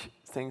think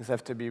things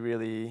have to be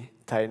really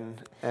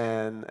tightened,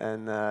 and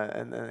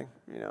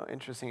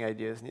interesting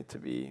ideas need to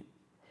be.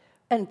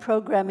 And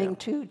programming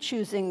too,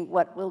 choosing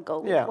what will go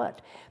with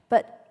what.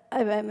 But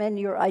I mean,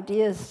 your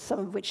ideas, some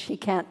of which he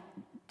can't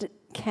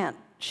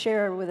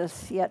share with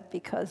us yet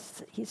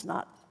because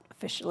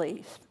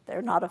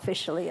they're not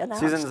officially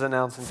announced. Season's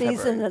announced in February.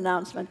 Season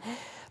announcement.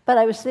 But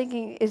I was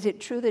thinking, is it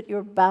true that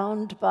you're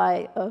bound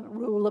by a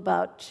rule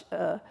about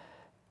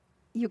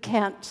you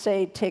can't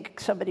say take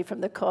somebody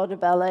from the corps de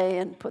ballet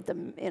and put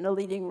them in a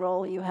leading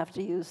role? You have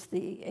to use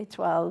the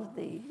étoile,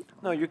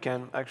 No, you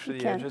can actually.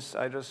 You can.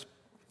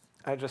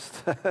 I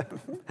just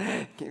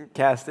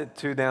casted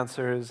 2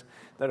 dancers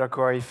that are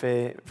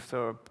choreographed,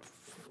 so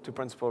 2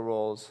 principal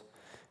roles,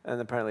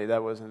 and apparently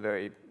that wasn't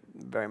very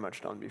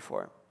much done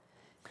before.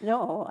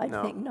 No, I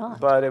think not.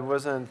 But there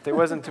wasn't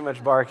too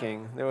much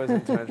barking. There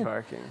wasn't too much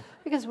barking.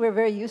 Because we're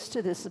very used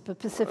to this. The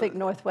Pacific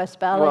Northwest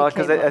Ballet. Well,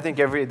 because I think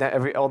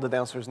all the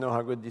dancers know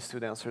how good these 2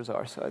 dancers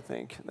are, so I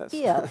think that's.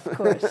 Yeah, of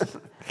course.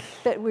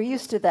 But we're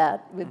used to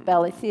that with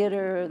ballet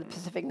theater, the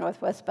Pacific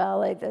Northwest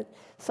Ballet, that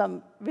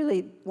some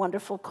really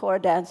wonderful corps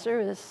dancer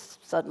is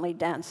suddenly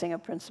dancing a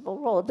principal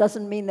role. It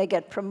doesn't mean they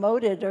get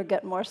promoted or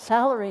get more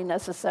salary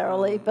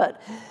necessarily, but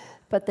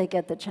they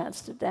get the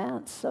chance to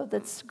dance. So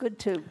that's good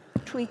to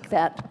tweak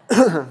that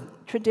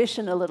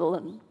tradition a little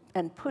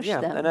and push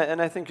them. Yeah,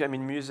 and I think,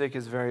 music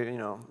is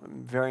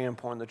very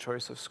important, the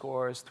choice of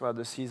scores throughout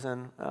the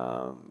season.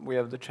 We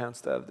have the chance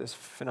to have this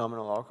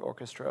phenomenal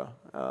orchestra.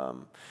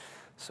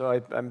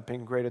 So I'm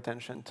paying great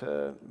attention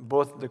to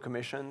both the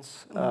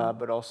commissions,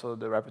 but also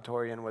the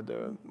repertory and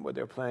what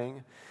they're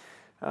playing.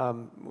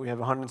 We have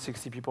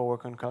 160 people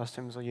work on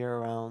costumes a year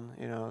round,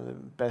 the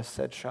best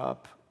set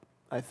shop,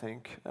 I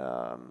think,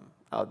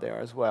 out there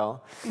as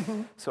well.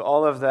 So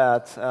all of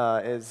that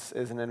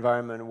is an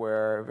environment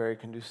where very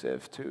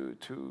conducive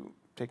to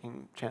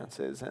taking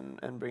chances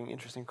and bringing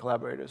interesting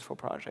collaborators for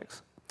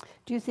projects.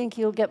 Do you think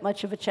you'll get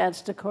much of a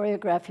chance to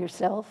choreograph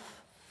yourself?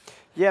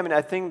 Yeah,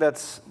 I think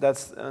that's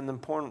an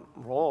important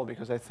role,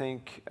 because I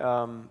think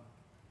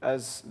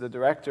as the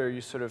director,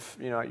 you sort of,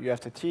 you have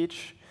to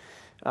teach.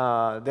 They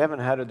haven't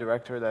had a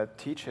director that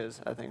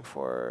teaches, I think,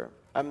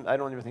 I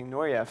don't even think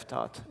Nureyev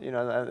taught.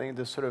 I think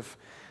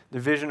the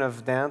vision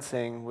of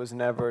dancing was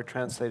never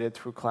translated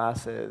through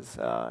classes.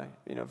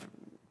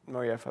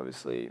 Nureyev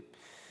obviously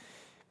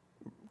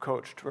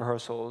coached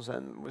rehearsals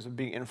and was a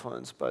big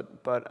influence,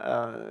 but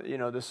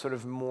the sort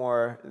of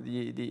more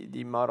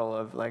the model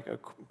of like a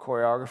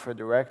choreographer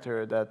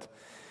director that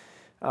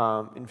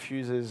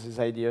infuses his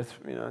idea,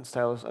 and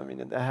styles.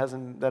 That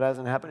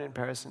hasn't happened in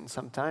Paris in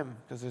some time,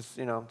 because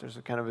there's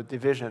a kind of a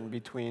division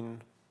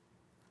between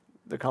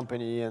the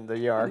company and the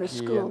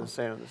hierarchy and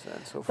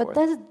so forth.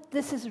 But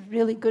this is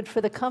really good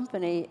for the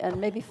company and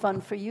maybe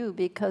fun for you,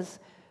 because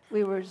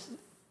we were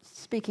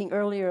speaking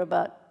earlier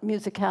about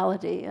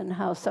musicality and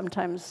how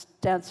sometimes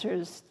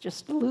dancers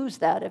just lose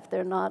that if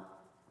they're not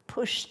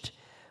pushed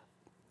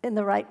in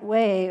the right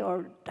way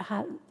or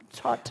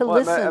taught to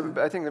listen.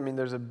 I think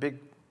there's a big,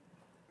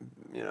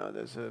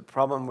 there's a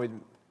problem with,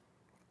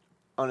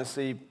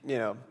 honestly,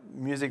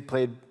 music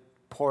played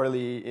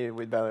poorly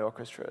with ballet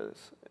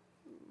orchestras.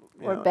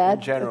 Or bad,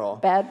 in general.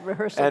 Bad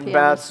rehearsal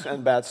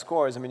and bad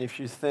scores. If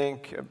you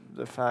think of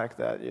the fact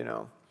that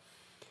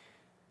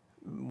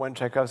when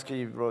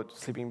Tchaikovsky wrote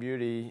Sleeping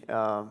Beauty,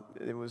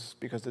 it was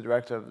because the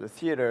director of the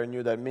theater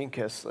knew that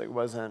Minkus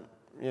wasn't,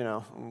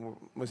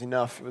 was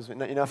enough. It was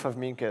enough of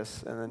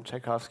Minkus, and then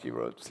Tchaikovsky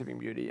wrote Sleeping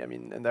Beauty. I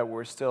mean, and that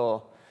we're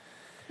still,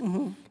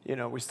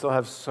 we still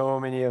have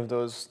so many of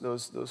those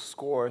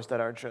scores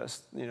that are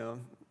just,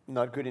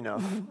 not good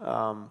enough.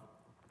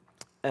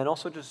 And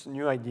also just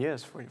new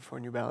ideas for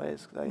new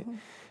ballets.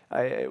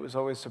 It was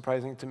always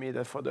surprising to me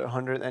that for the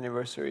 100th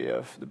anniversary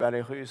of the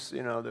Ballet Russe,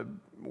 the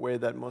way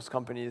that most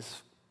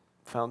companies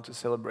found to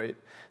celebrate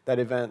that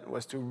event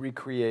was to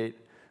recreate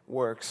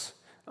works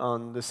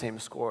on the same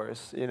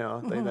scores,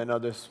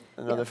 another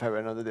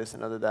fabric, another this,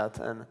 another that,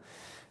 and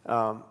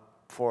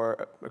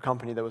for a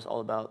company that was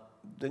all about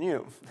the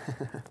new.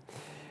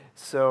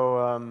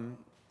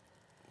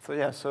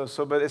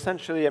 But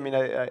essentially, I mean,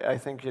 I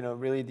think,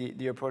 really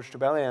the approach to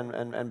ballet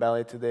and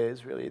ballet today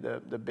is really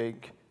the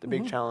big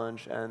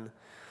challenge, and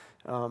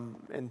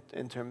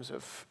in terms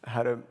of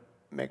how to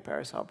make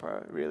Paris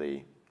Opera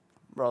really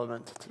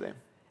relevant today.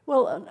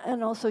 Well,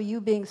 and also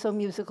you being so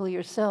musical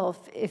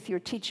yourself, if you're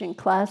teaching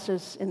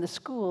classes in the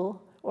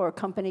school or a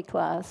company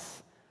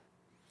class,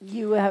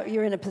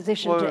 you're in a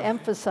position to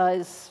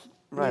emphasize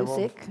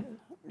music.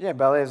 Well,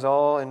 ballet is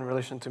all in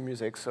relation to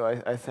music, so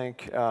I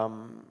think,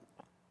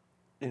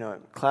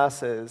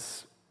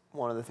 classes,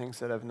 one of the things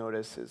that I've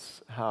noticed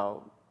is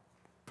how,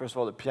 first of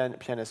all, the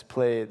pianists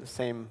play the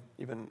same,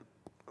 even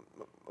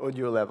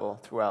audio level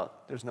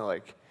throughout. There's no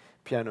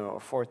piano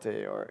or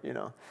forte or,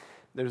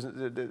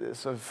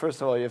 so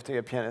first of all, you have to get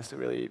a pianist to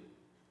really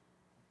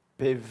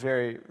pay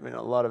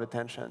a lot of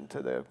attention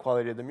to the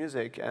quality of the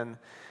music, and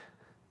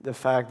the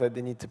fact that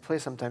they need to play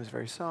sometimes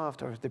very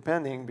soft, or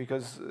depending,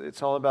 because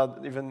it's all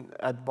about, even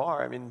at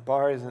bar. I mean,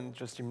 bar isn't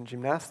just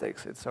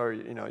gymnastics. It's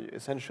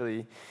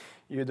essentially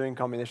you're doing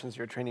combinations,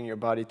 you're training your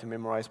body to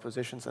memorize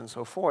positions and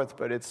so forth,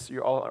 but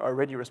you're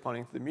already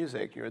responding to the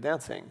music, you're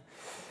dancing.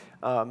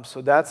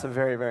 So that's a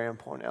very, very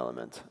important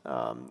element.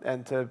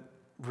 And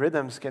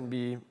rhythms can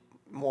be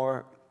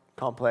more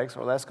complex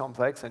or less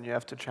complex, and you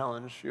have to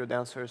challenge your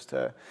dancers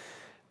to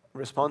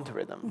respond to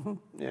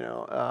rhythm,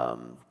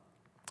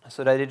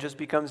 so that it just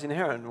becomes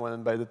inherent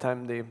by the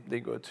time they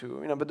go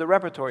to, but the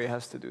repertory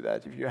has to do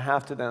that. If you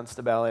have to dance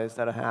the ballets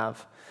that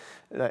have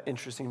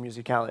interesting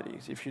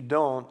musicalities. If you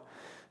don't,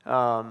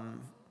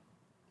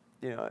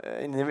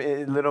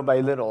 little by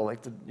little,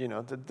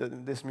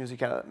 this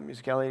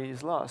musicality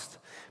is lost.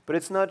 But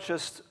it's not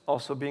just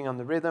also being on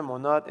the rhythm or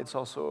not. It's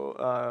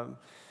also,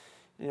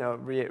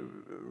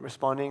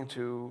 responding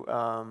to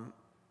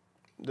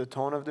the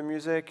tone of the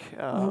music.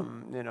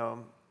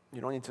 You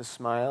don't need to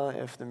smile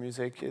if the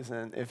music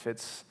isn't, if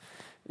it's,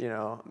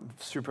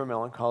 super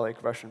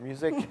melancholic Russian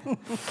music.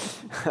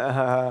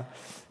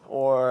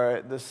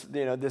 Or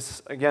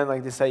this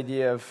again, this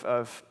idea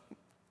of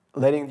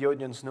letting the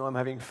audience know I'm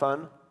having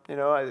fun,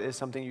 is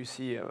something you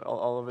see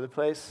all over the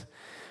place.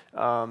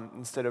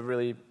 Instead of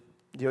really,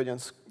 the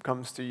audience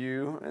comes to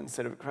you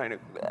instead of trying to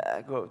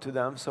go to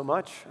them so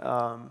much,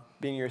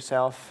 being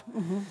yourself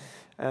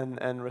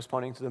and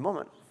responding to the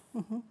moment.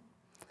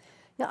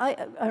 Yeah,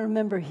 I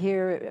remember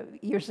here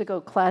years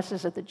ago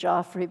classes at the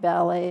Joffrey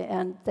Ballet,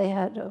 and they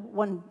had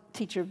one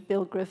teacher,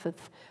 Bill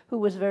Griffith, who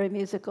was very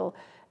musical.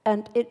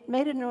 And it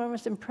made an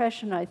enormous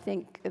impression, I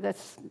think.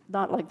 That's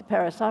not like the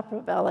Paris Opera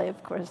Ballet,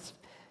 of course,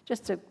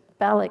 just a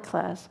ballet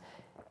class,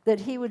 that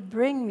he would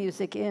bring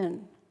music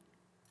in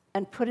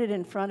and put it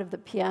in front of the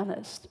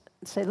pianist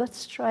and say,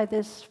 let's try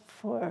this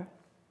for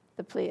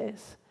the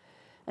pliés.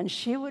 And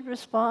she would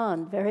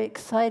respond very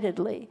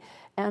excitedly.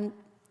 And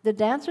the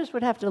dancers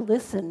would have to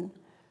listen,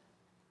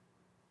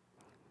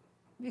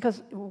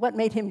 because what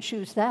made him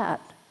choose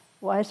that?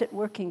 Why is it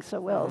working so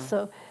well?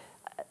 So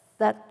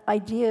that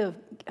idea of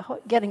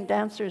getting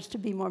dancers to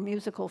be more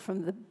musical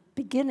from the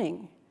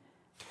beginning.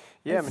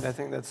 Yeah, I mean, I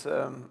think that's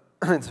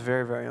it's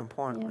very, very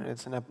important. Yeah.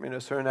 It's a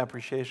certain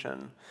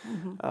appreciation.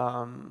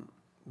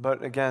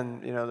 But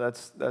again,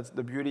 that's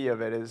the beauty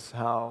of it, is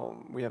how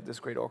we have this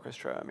great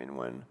orchestra. I mean,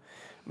 when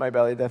my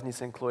ballet Daphne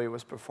St. Chloe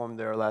was performed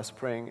there last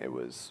spring, it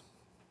was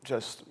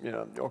just,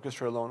 the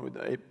orchestra alone with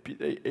the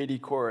 80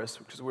 chorus,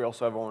 because we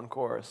also have our own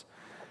chorus.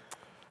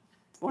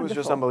 Wonderful. It was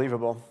just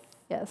unbelievable.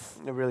 Yes.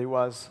 It really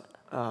was.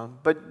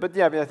 But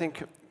yeah, I mean, I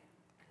think,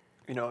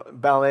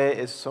 ballet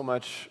is so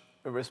much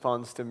a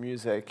response to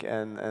music,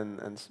 and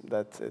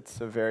that it's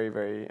a very,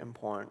 very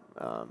important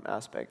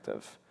aspect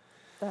of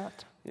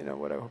that.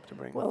 What I hope to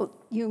bring. Well,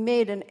 you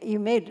made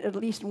at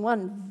least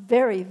one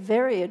very,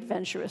 very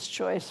adventurous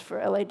choice for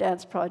LA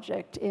Dance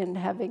Project in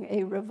having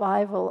a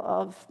revival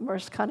of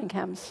Merce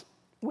Cunningham's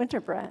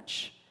Winter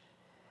Branch,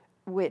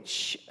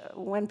 which,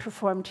 when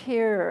performed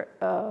here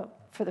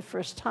for the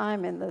first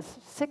time in the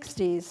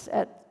 60s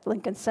at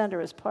Lincoln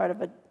Center as part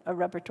of a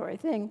repertory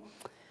thing,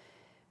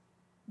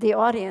 the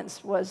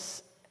audience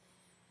was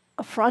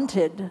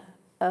affronted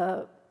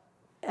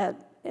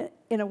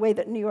in a way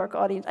that New York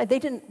audience, they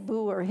didn't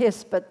boo or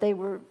hiss, but they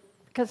were,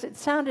 because it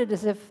sounded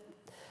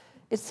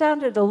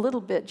a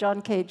little bit,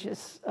 John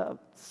Cage's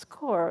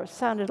score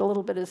sounded a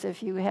little bit as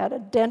if you had a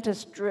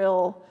dentist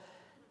drill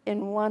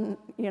in one,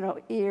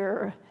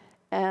 ear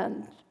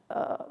and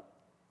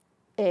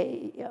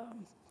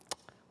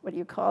what do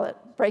you call it?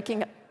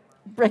 Breaking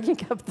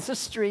up the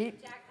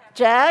street.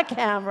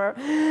 Jackhammer.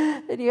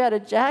 And you had a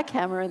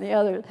jackhammer in the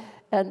other.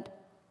 And,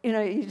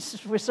 you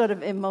just were sort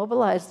of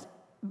immobilized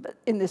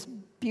in this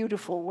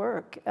beautiful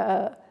work.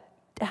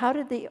 How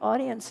did the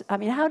audience,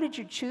 how did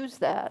you choose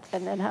that?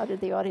 And then how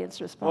did the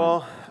audience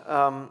respond?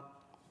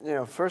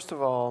 Well, first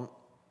of all,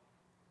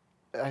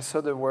 I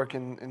saw the work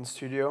in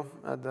studio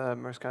at the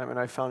Merskheim, and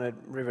I found it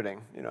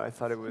riveting. I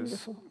thought it was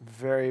Beautiful.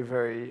 very,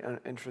 very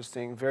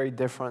interesting, very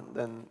different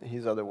than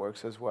his other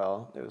works as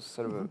well. There was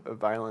sort of a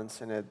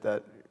violence in it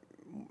that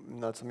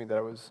not something that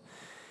I was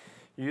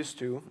used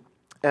to,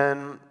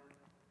 and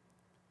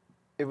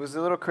it was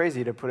a little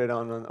crazy to put it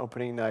on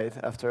opening night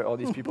after all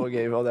these people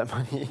gave all that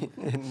money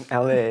in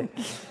LA,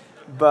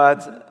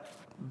 but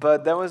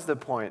that was the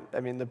point.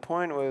 The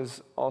point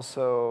was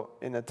also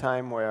in a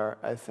time where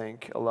I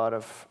think a lot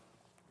of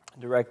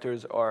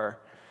directors are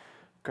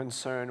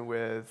concerned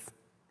with,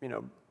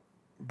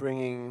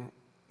 bringing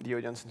the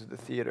audience into the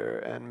theater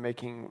and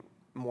making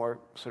more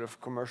sort of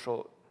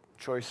commercial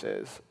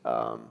choices.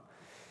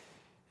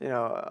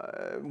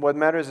 What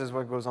matters is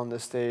what goes on the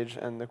stage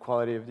and the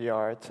quality of the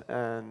art,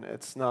 and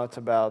it's not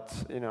about,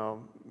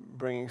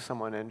 bringing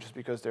someone in just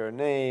because they're a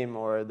name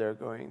or they're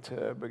going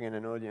to bring in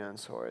an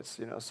audience, or it's,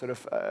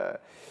 the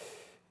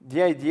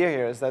idea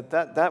here is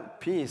that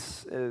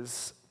piece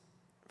is,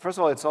 first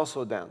of all, it's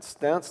also dance.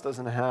 Dance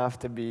doesn't have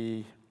to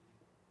be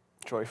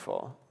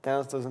joyful.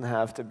 Dance doesn't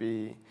have to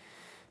be,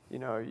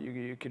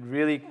 you could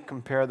really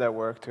compare that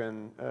work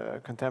to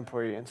a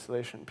contemporary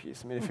installation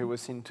piece. If it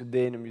was seen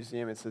today in a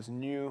museum, it's as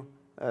new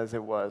as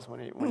it was when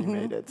he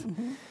made it.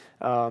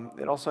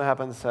 It also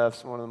happens to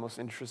have one of the most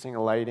interesting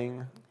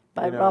lighting.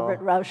 By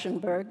Robert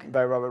Rauschenberg.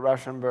 By Robert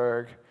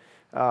Rauschenberg.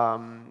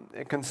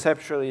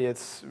 Conceptually,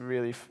 it's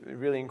really,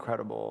 really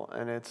incredible,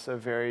 and it's a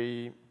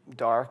very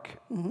dark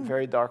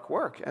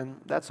work, and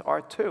that's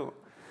art too.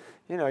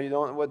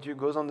 What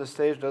goes on the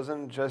stage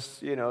doesn't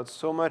just, it's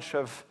so much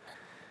of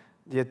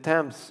the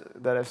attempts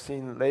that I've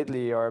seen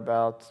lately are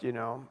about,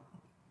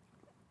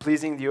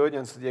 pleasing the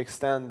audience to the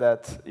extent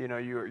that,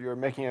 you're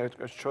making a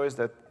choice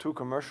that's too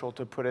commercial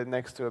to put it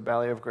next to a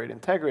ballet of great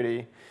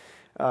integrity,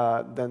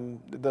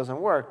 then it doesn't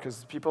work,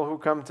 because people who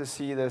come to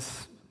see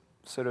this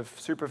sort of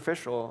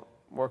superficial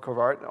work of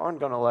art aren't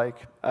going to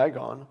like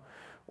Agon,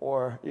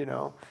 or,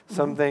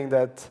 something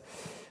that,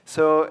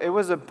 so it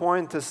was a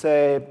point to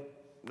say,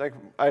 like,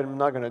 I'm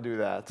not going to do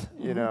that,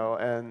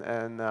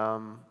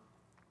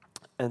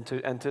 and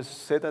to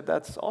say that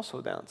that's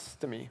also dance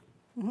to me.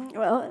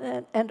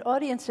 Well, and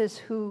audiences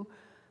who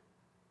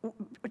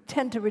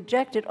tend to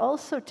reject it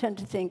also tend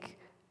to think,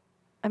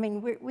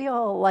 we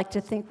all like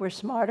to think we're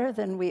smarter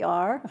than we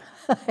are,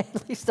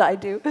 at least I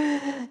do,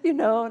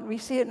 and we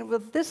see it, and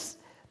well, this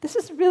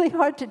is really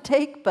hard to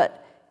take,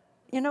 but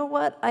you know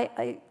what,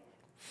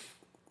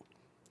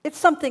 it's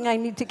something I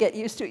need to get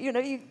used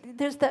to.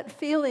 There's that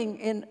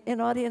feeling in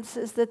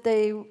audiences that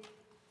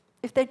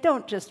if they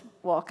don't just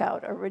walk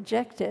out or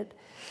reject it,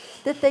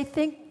 that they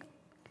think,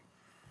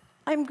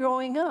 I'm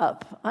growing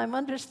up. I'm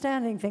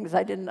understanding things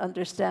I didn't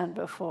understand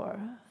before.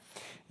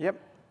 Yep.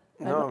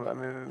 No,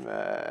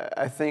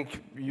 I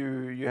think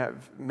you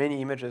have many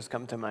images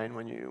come to mind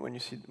when you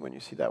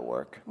see that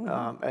work,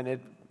 and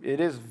it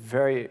is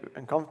very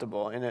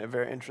uncomfortable in a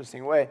very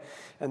interesting way.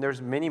 And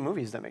there's many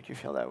movies that make you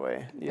feel that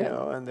way, you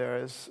know. And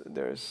there's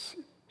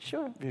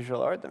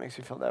visual art that makes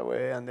you feel that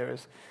way, and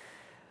there's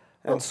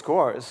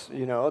scores,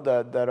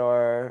 that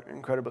are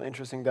incredibly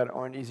interesting, that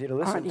aren't easy to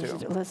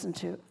listen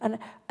to. And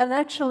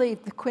actually,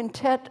 the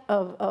quintet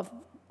of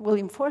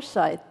William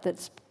Forsythe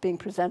that's being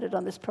presented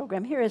on this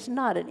program here is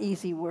not an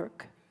easy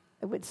work,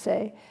 I would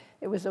say.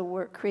 It was a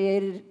work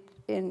created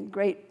in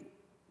great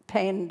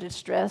pain and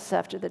distress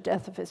after the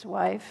death of his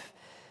wife,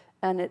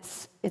 and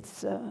it's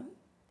a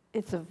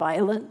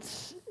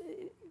violent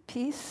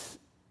piece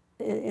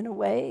in a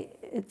way.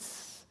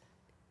 It's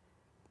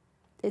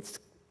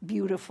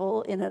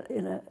beautiful in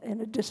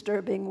a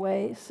disturbing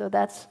way. So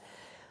that's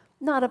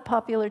not a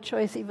popular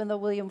choice, even though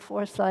William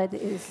Forsythe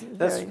is.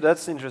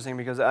 That's interesting,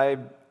 because I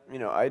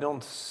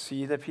don't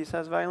see the piece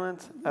as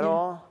violent at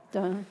all.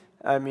 Don't.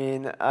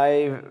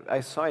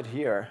 I saw it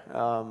here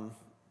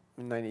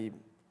in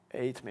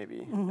 '98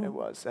 maybe it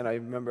was, and I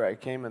remember I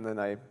came, and then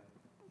I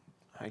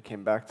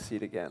came back to see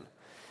it again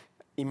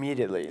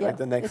immediately, like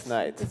the next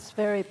night. It's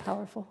very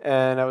powerful.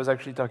 And I was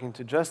actually talking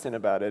to Justin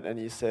about it, and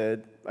he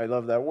said, I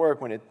love that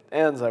work. When it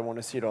ends, I want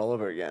to see it all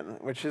over again,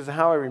 which is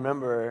how I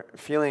remember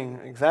feeling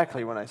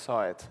exactly when I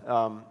saw it.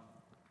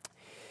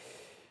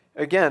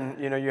 Again,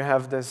 you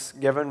have this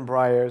Gavin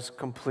Bryars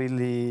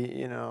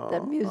completely,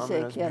 that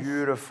music, yes.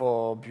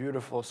 beautiful,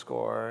 beautiful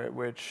score,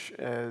 which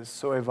is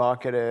so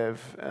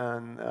evocative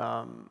and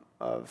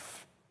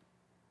of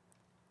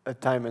a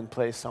time and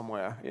place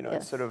somewhere.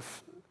 It's sort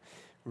of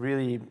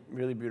really,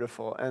 really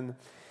beautiful. And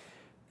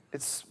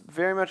it's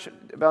very much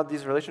about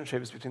these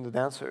relationships between the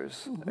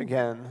dancers,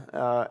 again,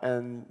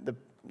 and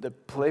the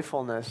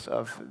playfulness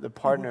of the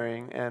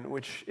partnering, and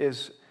which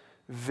is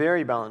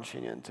very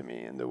Balanchinian to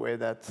me in the way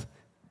that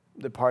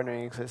the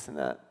partnering exists in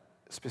that,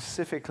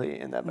 specifically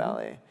in that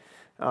ballet.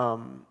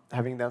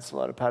 Having danced a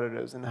lot of pas de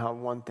deux, and how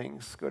one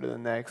things go to the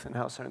next, and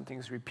how certain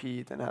things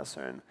repeat, and how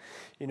certain,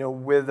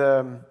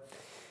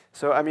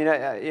 so I mean,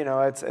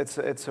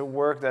 it's a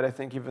work that I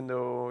think, even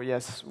though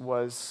yes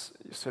was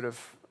sort of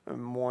a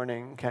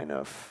mourning kind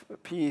of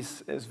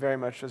piece, is very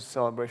much a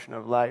celebration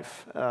of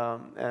life,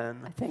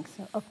 and I think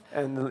so.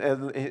 And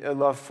a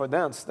love for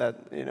dance that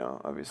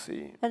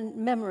obviously, and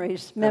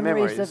memories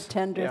of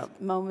tender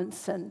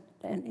moments, and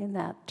in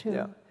that too.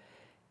 Yeah.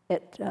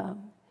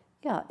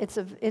 It's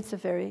a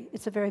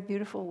very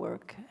beautiful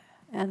work,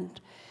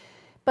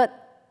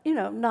 but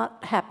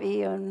not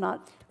happy or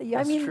not.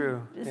 That's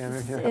true.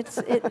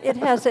 It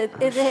has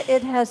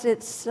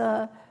its.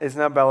 It's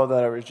not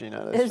Balladata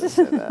Regina. Let's just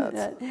say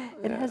that.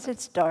 It has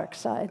its dark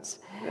sides.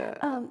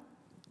 Yeah.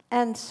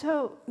 And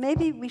so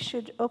maybe we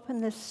should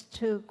open this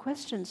to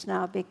questions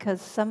now, because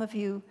some of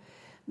you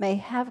may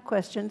have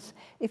questions.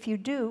 If you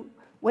do,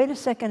 wait a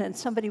second, and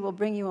somebody will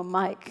bring you a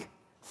mic.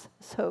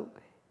 So.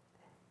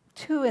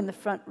 2 in the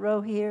front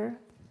row here.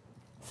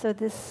 So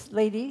this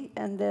lady,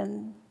 and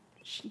then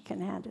she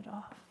can hand it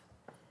off.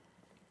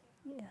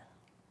 Yeah.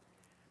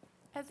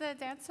 As a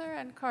dancer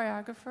and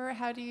choreographer,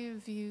 how do you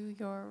view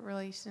your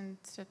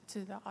relationship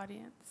to the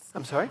audience?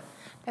 I'm sorry?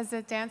 As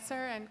a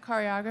dancer and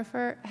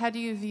choreographer, how do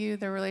you view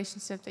the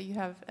relationship that you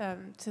have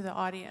to the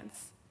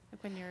audience,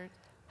 like when you're?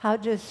 How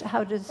does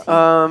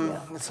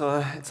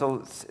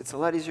It's a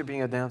lot easier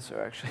being a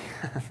dancer, actually.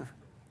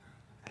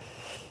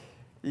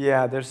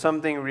 Yeah, there's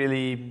something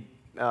really,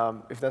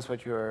 if that's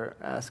what you're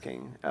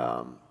asking,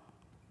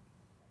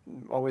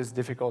 always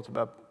difficult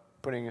about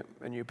putting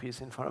a new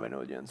piece in front of an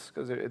audience,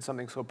 because it's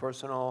something so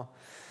personal.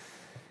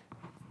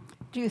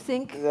 Do you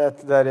think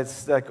that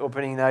it's like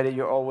opening night?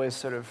 You're always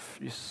sort of.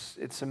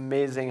 It's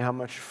amazing how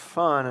much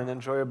fun and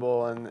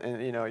enjoyable,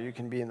 and you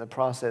can be in the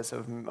process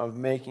of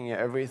making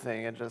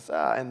everything, and just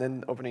and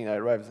then opening night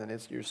arrives, and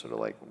you're sort of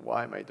like,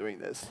 why am I doing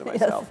this to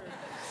myself?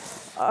 Yes.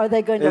 Are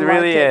they going to like it?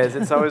 Really is.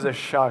 It's always a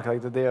shock,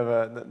 like the day of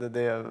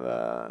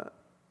a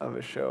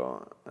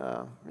show.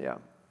 Yeah,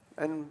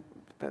 and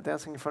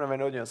dancing in front of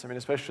an audience. I mean,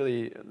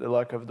 especially the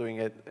luck of doing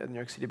it at New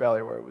York City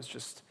Ballet, where it was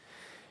just.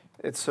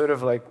 It's sort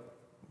of like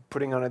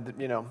putting on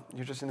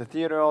you're just in the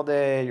theater all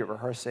day, you're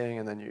rehearsing,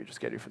 and then you just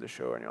get ready for the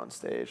show, and you're on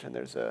stage, and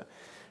there's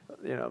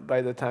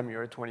by the time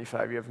you're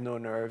 25, you have no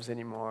nerves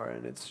anymore,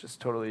 and it's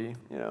just totally,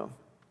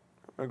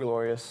 a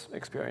glorious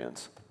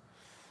experience.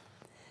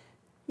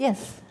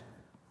 Yes.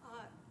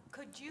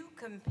 Could you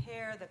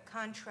compare the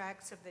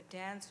contracts of the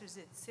dancers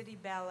at City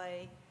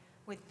Ballet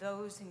with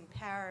those in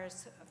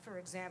Paris? For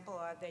example,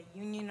 are they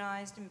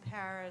unionized in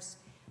Paris?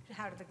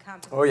 How do the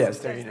compensation? Oh yes,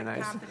 they're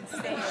unionized.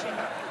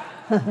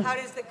 How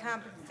does the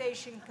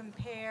compensation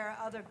compare?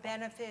 Other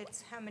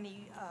benefits? How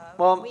many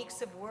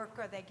weeks of work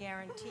are they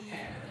guaranteed?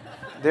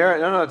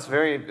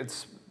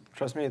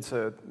 Trust me, it's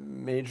a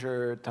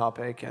major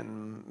topic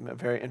and a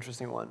very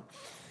interesting one.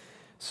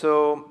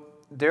 So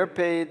they're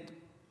paid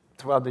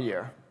throughout the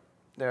year.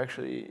 They're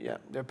actually,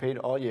 they're paid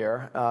all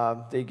year.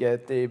 They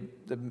get the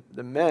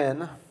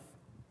men.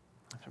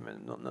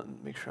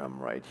 Make sure I'm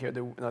right here.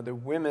 The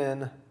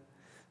women.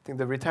 I think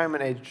the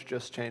retirement age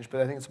just changed, but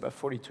I think it's about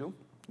 42.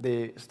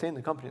 They stay in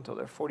the company until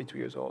they're 42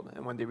 years old,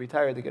 and when they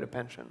retire, they get a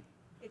pension.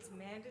 It's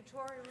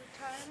mandatory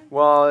retirement?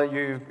 Well,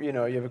 you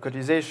have a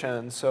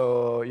cotization,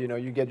 so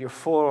you get your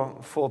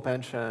full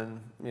pension.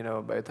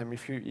 By the time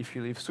if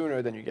you leave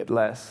sooner, then you get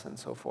less, and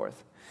so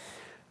forth.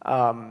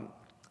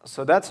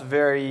 So that's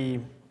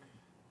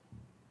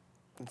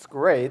it's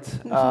great.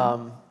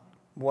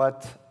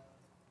 What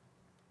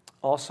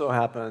also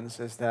happens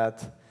is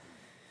that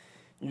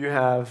you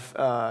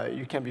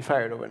can't be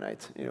fired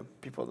overnight.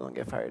 People don't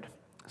get fired.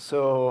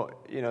 So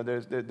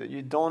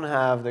you don't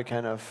have the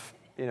kind of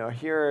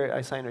here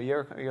I signed a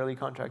yearly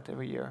contract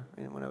every year.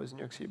 When I was in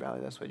New York City Ballet,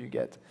 that's what you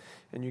get,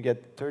 and you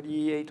get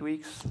 38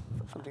 weeks,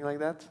 something like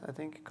that, I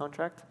think,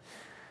 contract.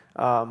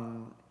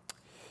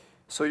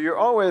 So you're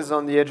always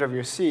on the edge of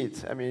your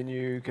seat. I mean,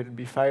 you could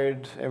be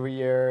fired every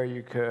year.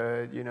 You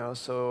could,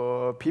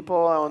 so people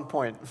are on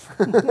point.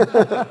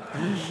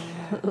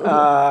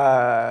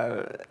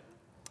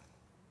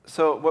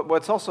 So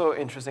what's also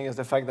interesting is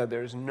the fact that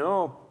there's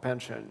no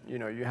pension.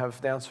 You have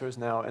dancers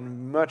now,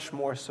 and much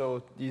more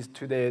so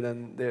today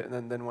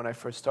than when I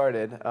first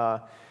started,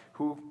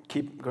 who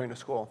keep going to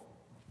school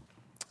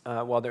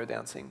while they're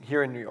dancing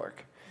here in New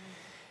York.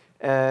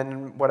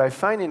 And what I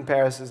find in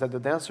Paris is that the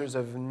dancers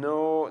have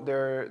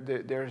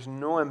there's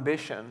no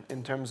ambition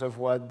in terms of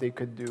what they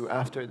could do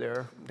after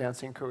their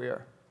dancing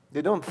career.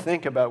 They don't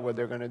think about what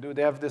they're going to do.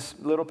 They have this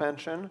little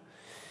pension.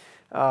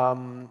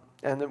 And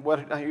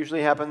what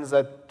usually happens is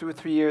that 2 or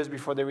 3 years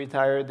before they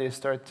retire, they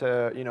start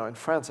to, in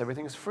France,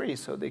 everything is free,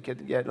 so they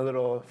could get a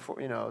little,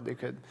 they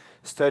could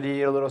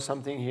study a little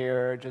something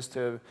here just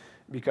to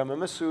become a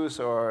masseuse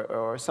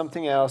or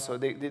something else, so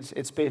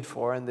it's paid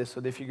for, and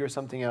so they figure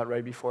something out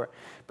right before.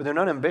 But they're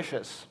not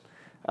ambitious.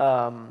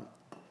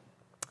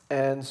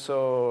 And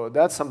so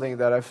that's something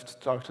that I've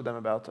talked to them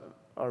about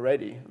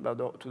already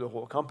to the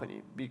whole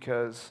company,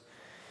 because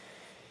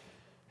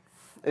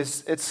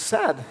it's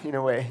sad in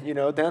a way. You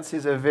know, dance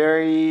is a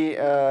very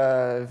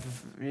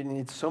you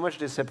need so much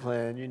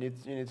discipline. You need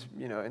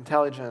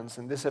intelligence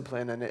and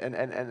discipline,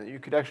 and you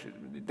could actually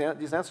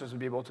these dancers would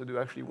be able to do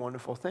actually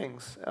wonderful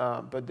things,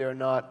 but they're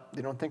not.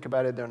 They don't think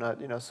about it. They're not.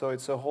 So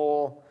it's a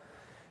whole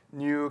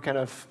new kind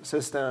of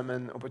system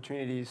and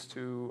opportunities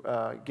to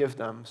give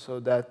them so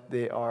that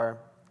they are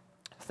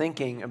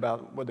thinking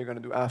about what they're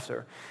going to do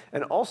after.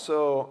 And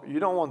also, you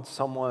don't want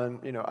someone,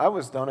 I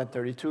was done at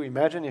 32.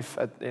 Imagine if,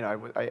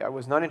 I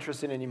was not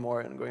interested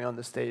anymore in going on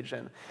the stage,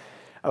 and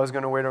I was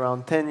going to wait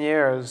around 10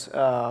 years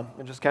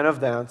and just kind of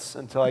dance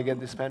until I get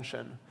this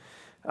pension.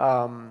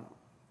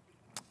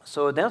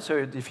 So a dancer,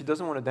 if he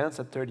doesn't want to dance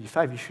at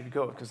 35, he should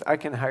go, because I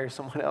can hire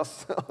someone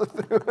else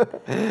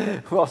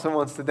who also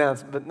wants to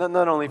dance. But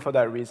not only for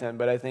that reason,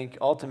 but I think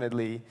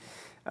ultimately,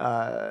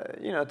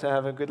 to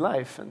have a good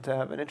life and to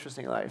have an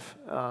interesting life.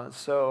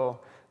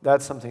 So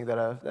that's something that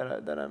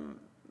I'm,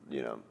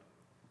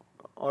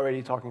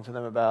 already talking to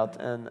them about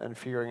and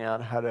figuring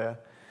out how to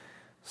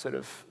sort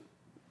of,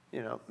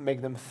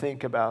 make them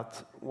think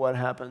about what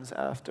happens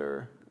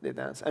after they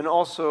dance. And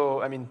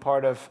also, I mean,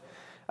 part of,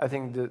 I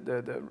think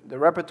the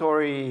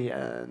repertory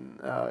and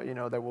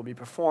that will be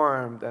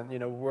performed, and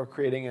we're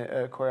creating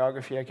a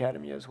choreography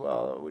academy as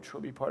well, which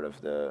will be part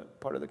of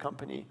the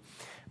company,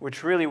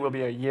 which really will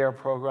be a year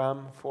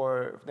program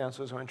for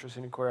dancers who are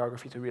interested in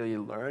choreography to really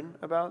learn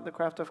about the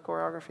craft of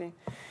choreography,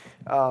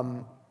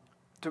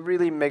 to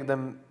really make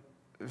them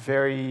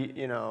very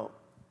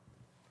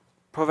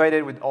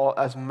provided with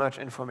as much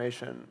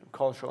information,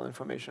 cultural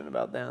information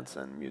about dance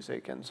and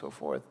music and so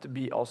forth, to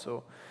be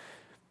also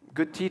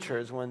good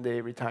teachers when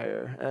they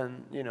retire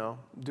and,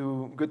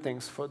 do good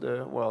things for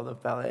the world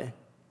of ballet.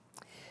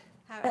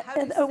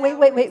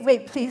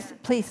 Wait, please,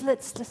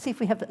 let's see if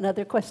we have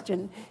another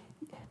question.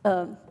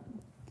 Hi,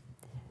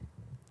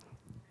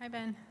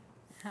 Ben.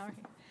 How are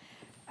you?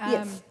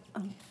 Yes.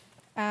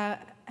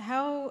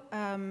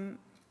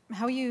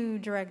 How you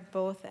direct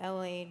both the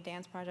LA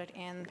Dance Project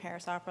and the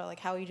Paris Opera, like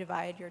how you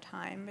divide your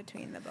time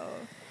between the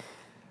both?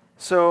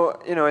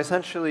 So,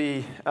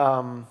 essentially,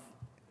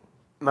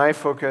 my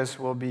focus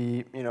will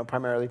be,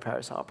 primarily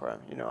Paris Opera.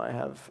 I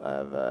have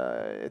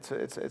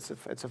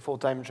it's a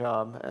full-time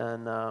job,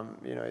 and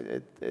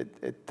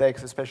it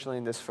takes, especially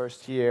in this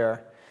first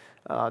year,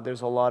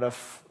 there's a lot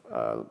of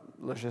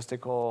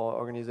logistical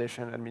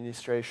organization,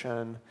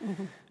 administration,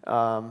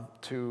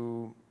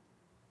 to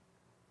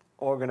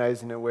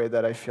organize in a way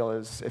that I feel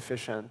is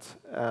efficient,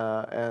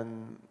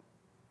 and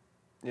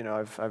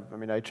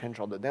I changed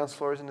all the dance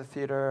floors in the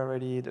theater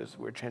already.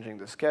 We're changing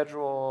the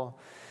schedule.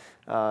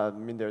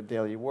 Their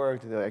daily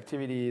work, their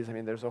activities.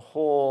 There's a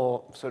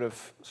whole sort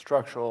of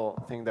structural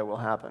thing that will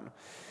happen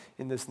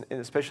in this,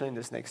 especially in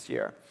this next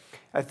year.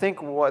 I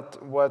think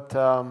what's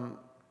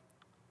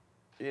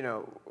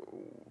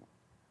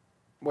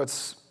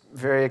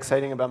very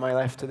exciting about my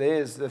life today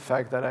is the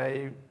fact that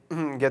I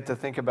get to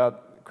think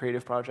about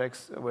creative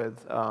projects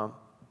with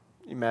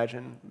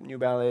imagine new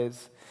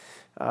ballets,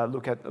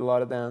 look at a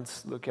lot of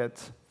dance, look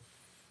at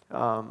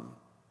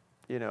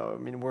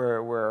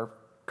we're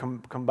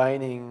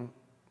combining.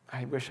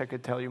 I wish I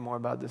could tell you more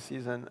about the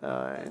season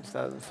in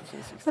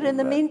 2015-16. But in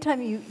the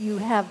meantime, you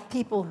have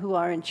people who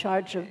are in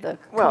charge of the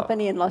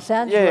company in Los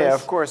Angeles. Yeah,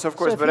 of course. So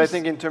but I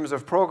think in terms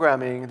of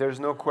programming, there's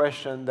no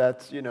question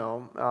that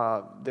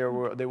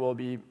there will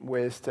be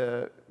ways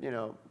to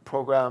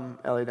program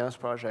LA Dance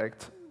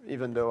Project,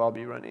 even though I'll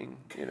be running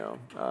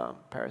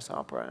Paris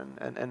Opera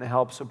and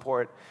help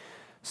support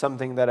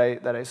something that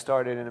I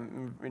started in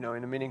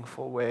a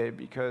meaningful way,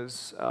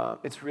 because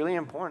it's really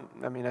important.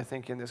 I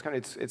think in this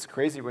country, it's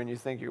crazy when you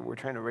think we're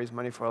trying to raise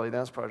money for LA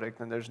Dance Project,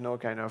 and there's no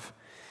kind of,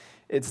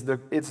 it's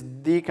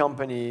the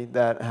company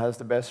that has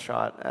the best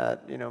shot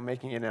at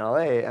making it in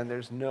LA, and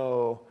there's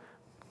no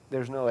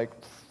like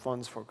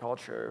funds for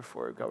culture,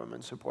 for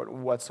government support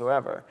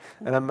whatsoever.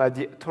 And I'm at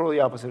the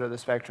totally opposite of the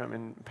spectrum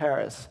in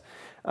Paris.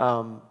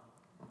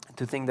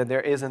 To think that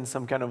there isn't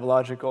some kind of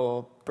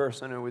logical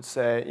person who would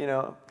say,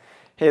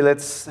 hey,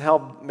 let's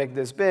help make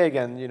this big,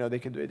 and they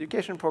could do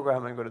education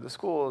program and go to the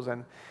schools,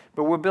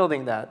 but we're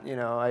building that.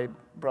 I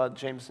brought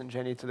James and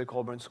Jenny to the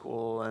Colburn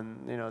School,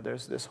 and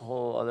there's this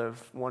whole other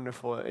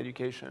wonderful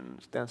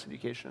dance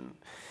education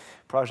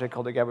project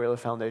called the Gabriela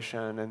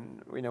Foundation,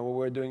 and what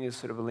we're doing is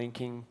sort of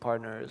linking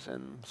partners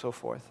and so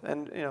forth,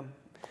 and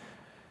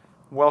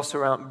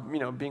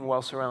being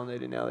well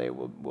surrounded in LA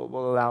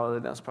will allow the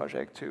dance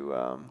project to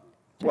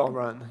well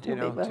run, to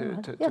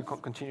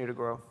continue to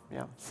grow.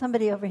 Yeah.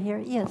 Somebody over here,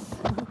 yes.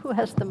 Who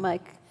has the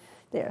mic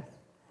there?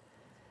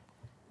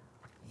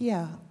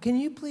 Yeah. Can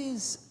you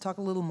please talk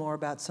a little more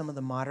about some of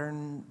the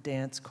modern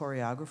dance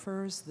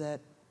choreographers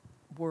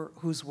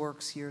whose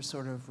works you're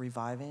sort of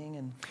reviving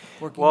and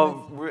working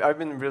with? I've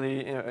been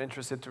really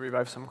interested to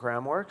revive some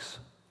Graham works,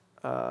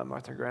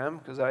 Martha Graham,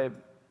 because I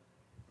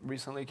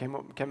recently came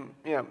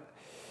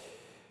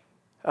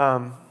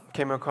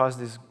across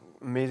these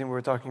amazing. We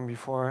were talking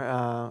before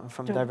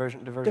from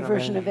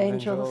Diversion of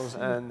Angels.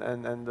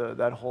 and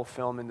that whole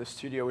film in the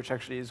studio, which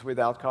actually is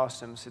without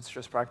costumes. It's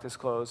just practice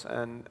clothes,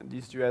 and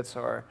these duets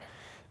are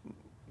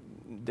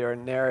their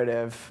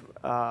narrative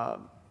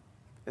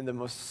in the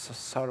most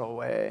subtle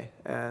way,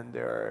 and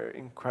they're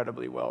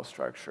incredibly well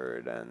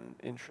structured and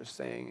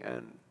interesting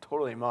and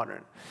totally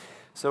modern.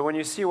 So when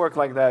you see work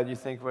like that, you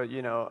think, well,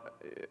 you know,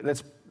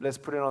 let's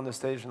put it on the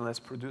stage and let's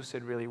produce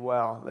it really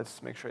well.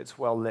 Let's make sure it's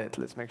well lit.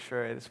 Let's make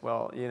sure it's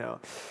well, you know.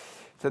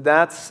 So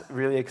that's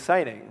really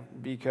exciting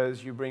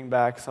because you bring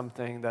back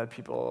something that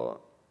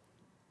people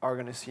are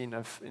going to see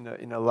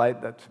in a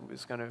light that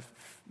is going to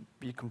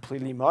be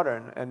completely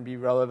modern and be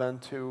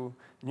relevant to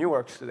new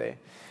works today.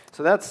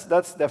 So that's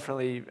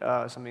definitely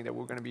something that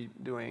we're going to be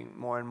doing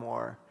more and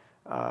more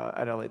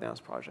at LA Dance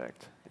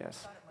Project.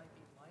 Yes.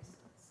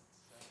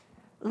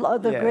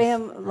 The Yes.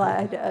 Graham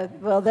lied.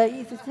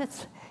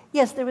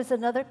 Yes, there was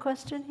another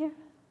question here.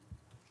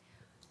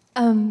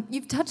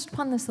 You've touched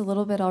upon this a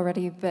little bit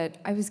already, but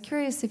I was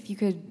curious if you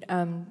could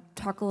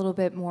talk a little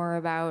bit more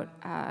about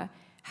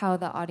how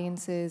the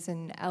audiences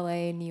in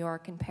LA, New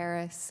York, and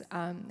Paris,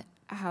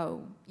 how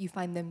you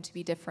find them to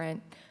be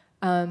different,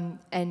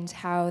 and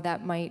how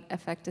that might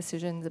affect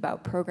decisions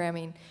about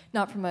programming,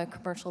 not from a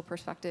commercial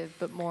perspective,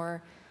 but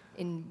more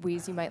in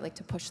ways you might like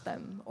to push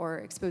them or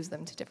expose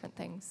them to different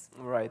things.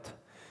 Right.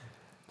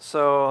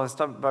 So let's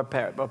talk about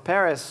Paris. But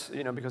Paris,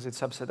 you know, because it's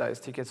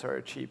subsidized, tickets are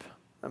cheap,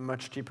 and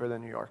much cheaper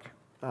than New York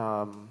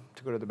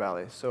to go to the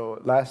ballet. So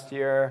last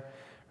year,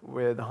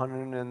 with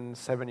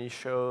 170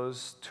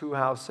 shows, 2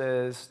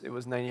 houses, it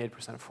was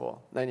 98%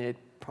 full,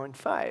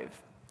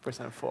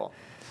 98.5% full,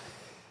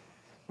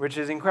 which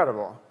is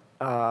incredible.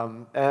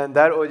 And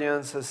that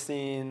audience has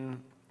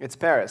seen, it's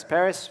Paris.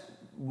 Paris,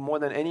 more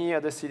than any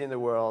other city in the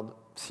world,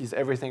 sees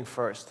everything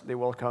first. They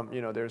welcome,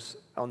 you know, there's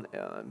on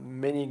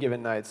many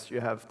given nights,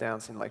 you have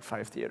dance in like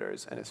 5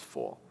 theaters, and it's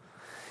full.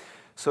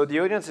 So the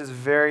audience is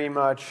very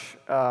much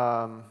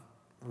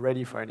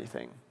ready for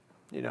anything,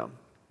 you know.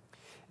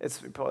 It's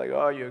people like,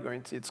 oh,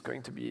 it's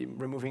going to be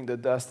removing the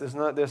dust. There's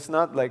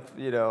not like,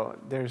 you know,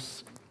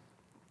 there's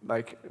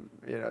like,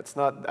 you know, it's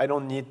not, I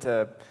don't need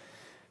to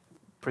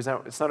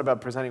present, it's not about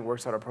presenting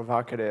works that are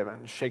provocative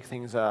and shake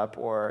things up,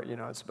 or, you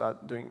know, it's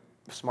about doing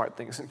smart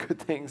things and good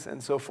things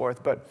and so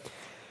forth. But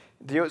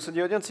so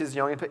the audience is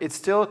young. It's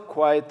still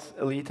quite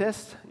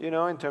elitist, you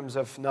know, in terms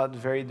of not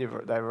very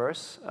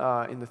diverse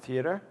in the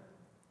theater,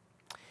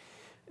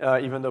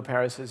 even though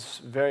Paris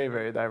is a very,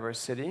 very diverse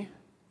city.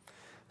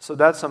 So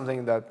that's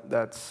something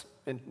that's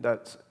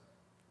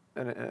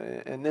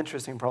an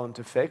interesting problem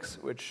to fix,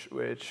 which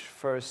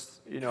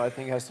first, you know, I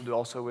think has to do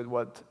also with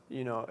what,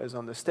 you know, is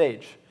on the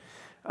stage.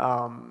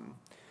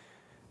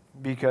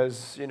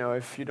 Because, you know,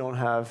 if you don't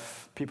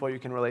have people you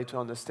can relate to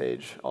on the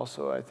stage,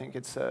 also I think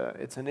it's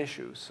an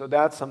issue. So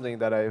that's something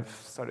that I've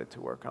started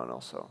to work on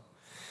also.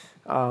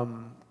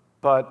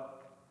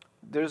 But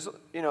there's,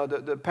 you know,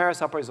 the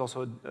Paris Opera is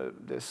also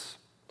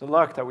the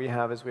luck that we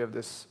have is we have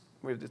the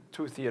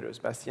 2 theaters,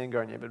 Bastille and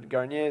Garnier. But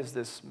Garnier is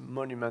this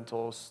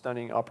monumental,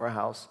 stunning opera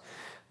house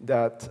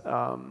that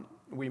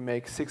we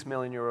make 6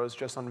 million euros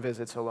just on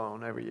visits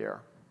alone every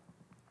year.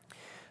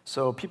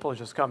 So people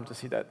just come to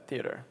see that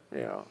theater,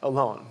 you know,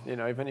 alone, you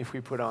know, even if we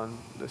put on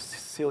the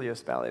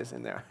silliest ballets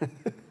in there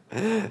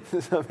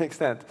to some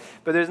extent.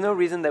 But there's no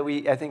reason that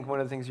I think one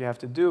of the things you have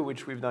to do,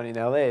 which we've done in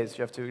LA, is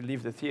you have to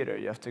leave the theater.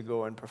 You have to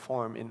go and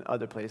perform in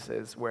other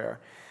places where,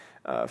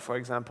 for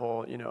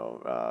example, you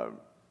know,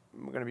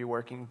 we're going to be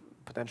working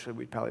potentially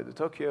with Palais de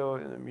Tokyo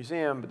in a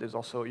museum, but there's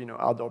also, you know,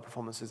 outdoor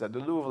performances at the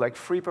Louvre, like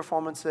free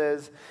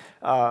performances.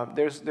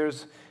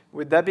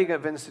 With that big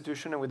of an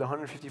institution and with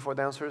 154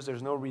 dancers,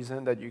 there's no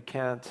reason that you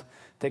can't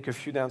take a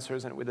few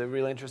dancers and with a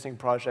really interesting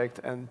project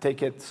and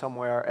take it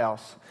somewhere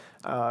else,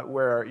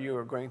 where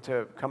you're going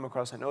to come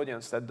across an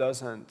audience that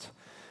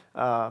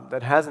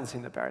hasn't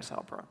seen the Paris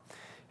Opera.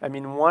 I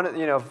mean,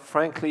 you know,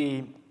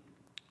 frankly,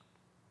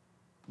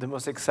 the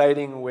most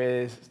exciting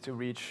way to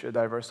reach a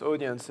diverse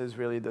audience is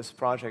really this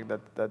project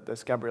that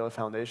this Gabriela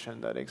Foundation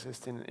that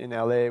exists in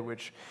LA,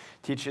 which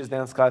teaches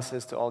dance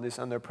classes to all these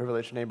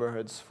underprivileged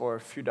neighborhoods for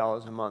a few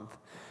dollars a month,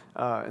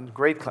 and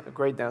great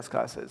dance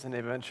classes. And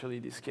eventually,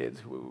 these kids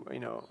who, you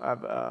know,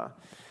 have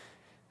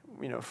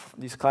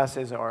these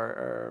classes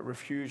are a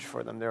refuge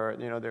for them.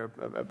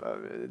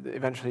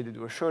 Eventually they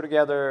do a show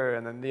together,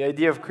 and then the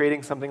idea of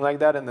creating something like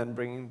that and then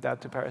bringing that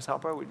to Paris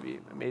Opera would be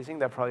amazing.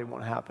 That probably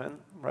won't happen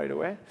right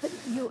away. But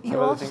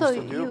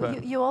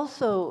you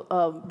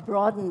also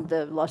broadened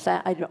the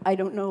I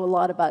don't know a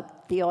lot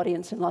about the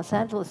audience in Los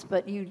Angeles,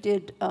 but you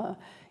did a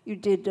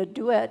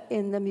duet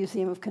in the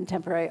Museum of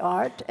Contemporary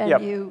Art, and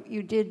yep.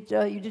 you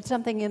did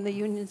something in the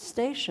Union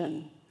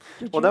Station.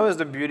 Well, that was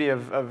the beauty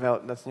of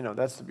that's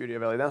the beauty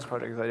of LA Dance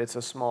Project, that it's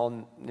a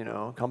small, you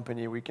know,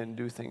 company. We can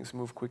do things,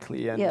 move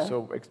quickly, and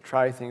so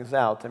try things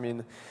out. I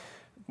mean,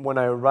 when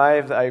I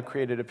arrived, I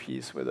created a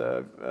piece with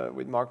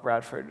Mark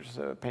Bradford, who's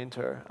a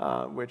painter,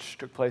 which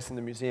took place in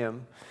the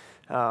museum,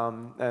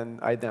 and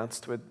I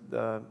danced with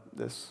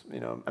this, you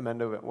know,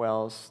 Amanda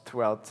Wells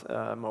throughout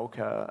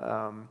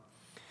MoCA.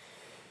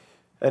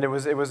 And it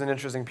was an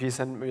interesting piece,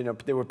 and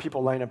there were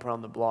people lining up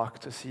around the block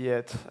to see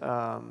it.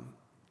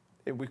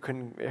 We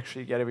couldn't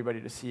actually get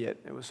everybody to see it.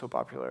 It was so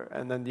popular.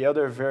 And then the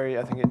other very,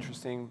 I think,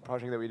 interesting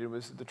project that we did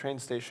was the train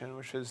station,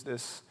 which is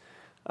this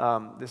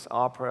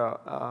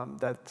opera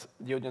that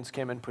the audience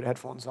came and put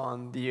headphones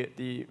on.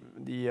 The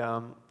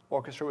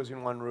orchestra was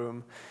in one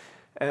room,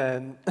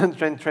 and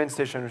the train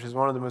station, which is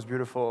one of the most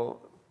beautiful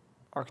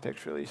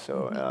architecturally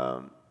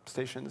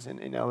stations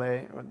in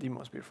LA, or the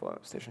most beautiful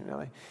station in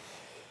LA.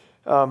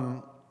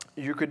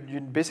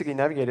 You'd basically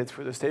navigate it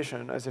through the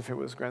station as if it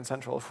was Grand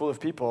Central, full of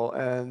people,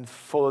 and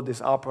follow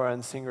this opera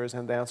and singers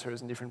and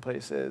dancers in different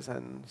places.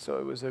 And so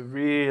it was a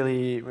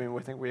really, I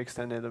think we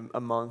extended a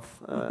month.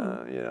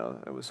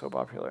 It was so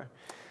popular.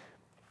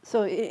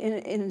 So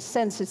in a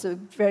sense, it's a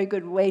very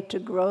good way to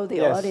grow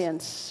the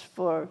audience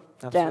for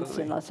dance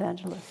in Los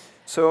Angeles.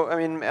 So,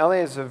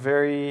 LA is a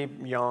very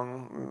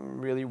young,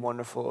 really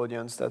wonderful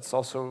audience that's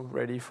also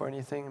ready for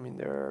anything.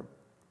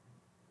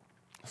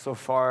 So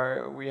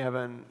far, we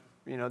haven't,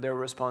 their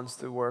response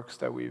to works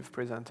that we've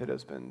presented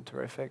has been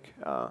terrific.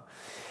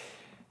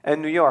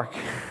 And New York.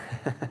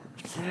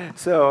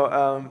 So,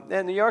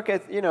 and New York,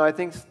 I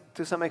think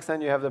to some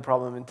extent you have the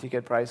problem in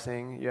ticket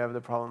pricing. You have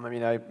the problem,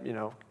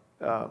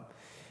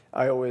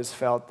 I always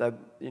felt that,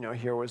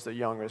 here was the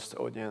youngest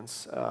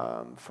audience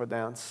for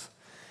dance.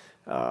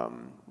 At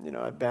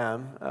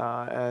BAM,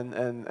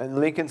 and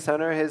Lincoln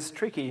Center is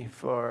tricky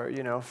for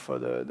for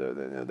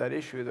that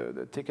issue,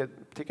 the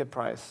ticket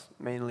price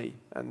mainly,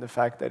 and the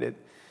fact that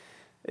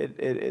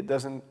it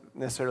doesn't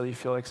necessarily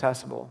feel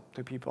accessible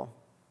to people.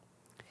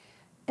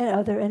 And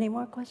are there any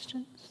more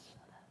questions?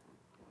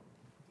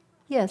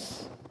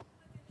 Yes.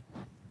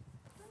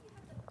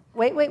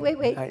 Wait. Hi. I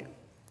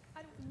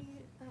don't need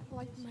it. I don't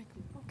like the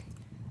microphone. Okay.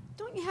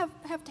 Don't you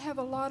have to have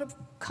a lot of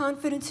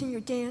confidence in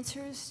your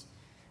dancers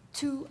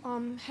to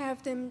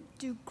have them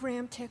do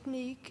Graham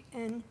Technique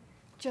and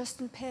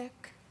Justin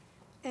Peck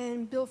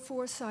and Bill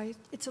Forsyth?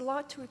 It's a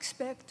lot to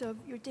expect of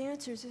your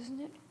dancers,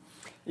 isn't it?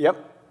 Yep.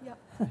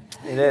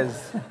 It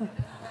is.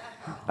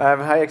 I have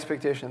high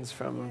expectations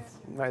from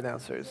my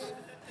dancers.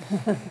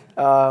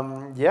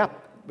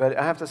 But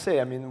I have to say,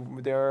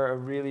 they're a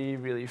really,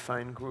 really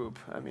fine group.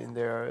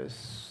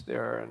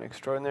 They're an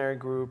extraordinary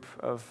group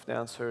of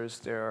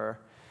dancers. They've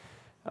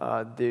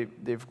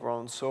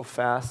grown so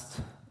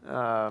fast.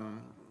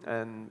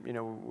 And we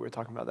were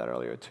talking about that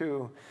earlier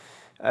too.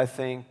 I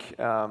think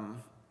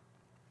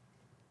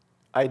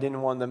I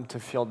didn't want them to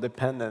feel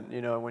dependent.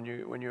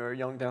 When you're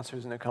young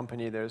dancers in a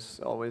company, there's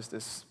always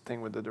this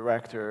thing with the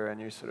director, and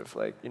you're sort of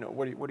like,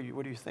 what do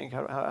you think?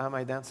 How am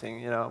I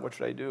dancing? What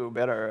should I do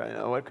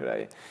better? What could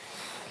I?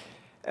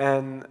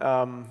 And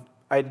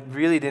I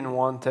really didn't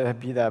want to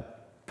be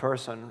that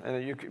person.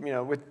 And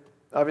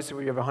obviously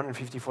we have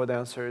 154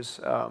 dancers.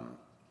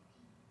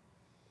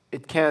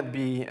 It can't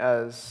be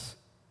as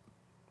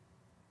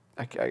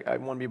I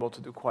won't be able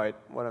to do quite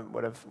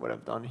what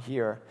I've done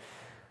here,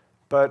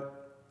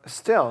 but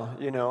still,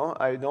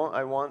 I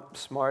want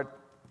smart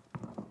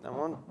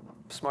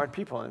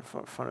people in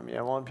front of me.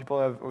 I want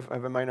people who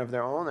have a mind of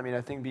their own.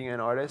 I think being an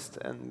artist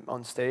and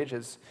on stage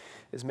is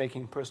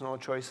making personal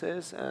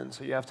choices, and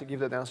so you have to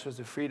give the dancers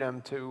the freedom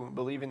to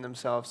believe in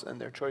themselves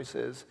and their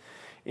choices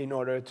in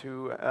order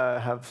to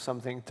have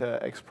something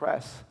to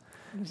express.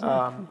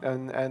 Exactly.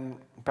 And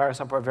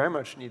Paris Opera very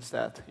much needs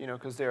that,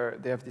 because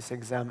they have this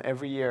exam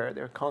every year.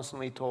 They're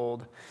constantly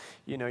told,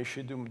 you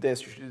should do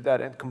this, you should do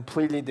that, and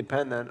completely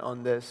dependent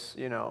on this,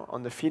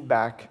 on the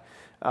feedback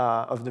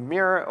of the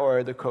mirror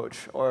or the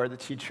coach or the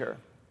teacher.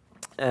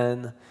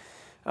 And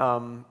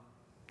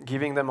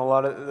giving them a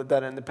lot of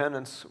that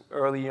independence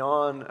early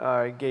on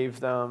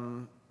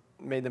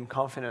made them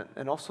confident.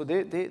 And also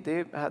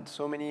they had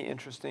so many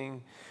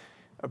interesting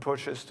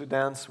approaches to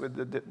dance with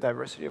the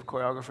diversity of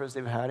choreographers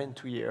they've had in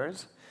 2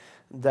 years,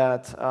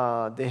 that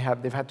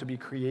they've had to be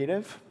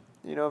creative,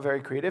 very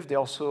creative. They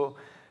also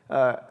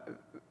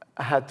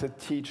had to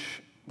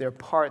teach their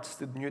parts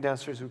to new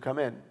dancers who come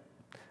in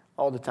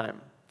all the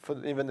time,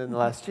 even in the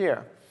last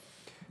year.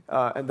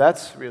 And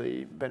that's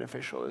really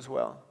beneficial as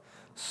well.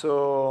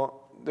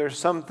 So there's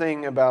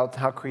something about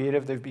how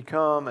creative they've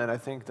become, and I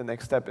think the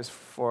next step is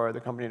for the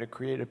company to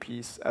create a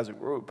piece as a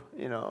group,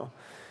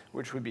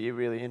 which would be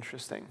really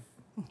interesting.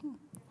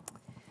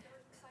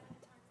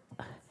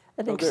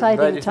 An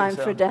exciting time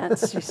for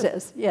dance, she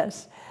says.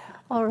 Yes.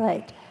 All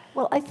right.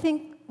 Well, I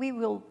think we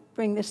will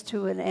bring this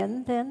to an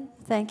end then.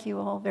 Thank you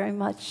all very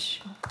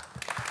much.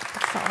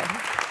 Sorry.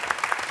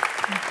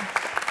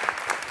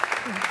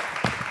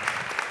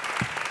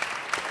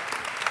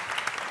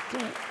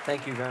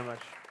 Thank you very much.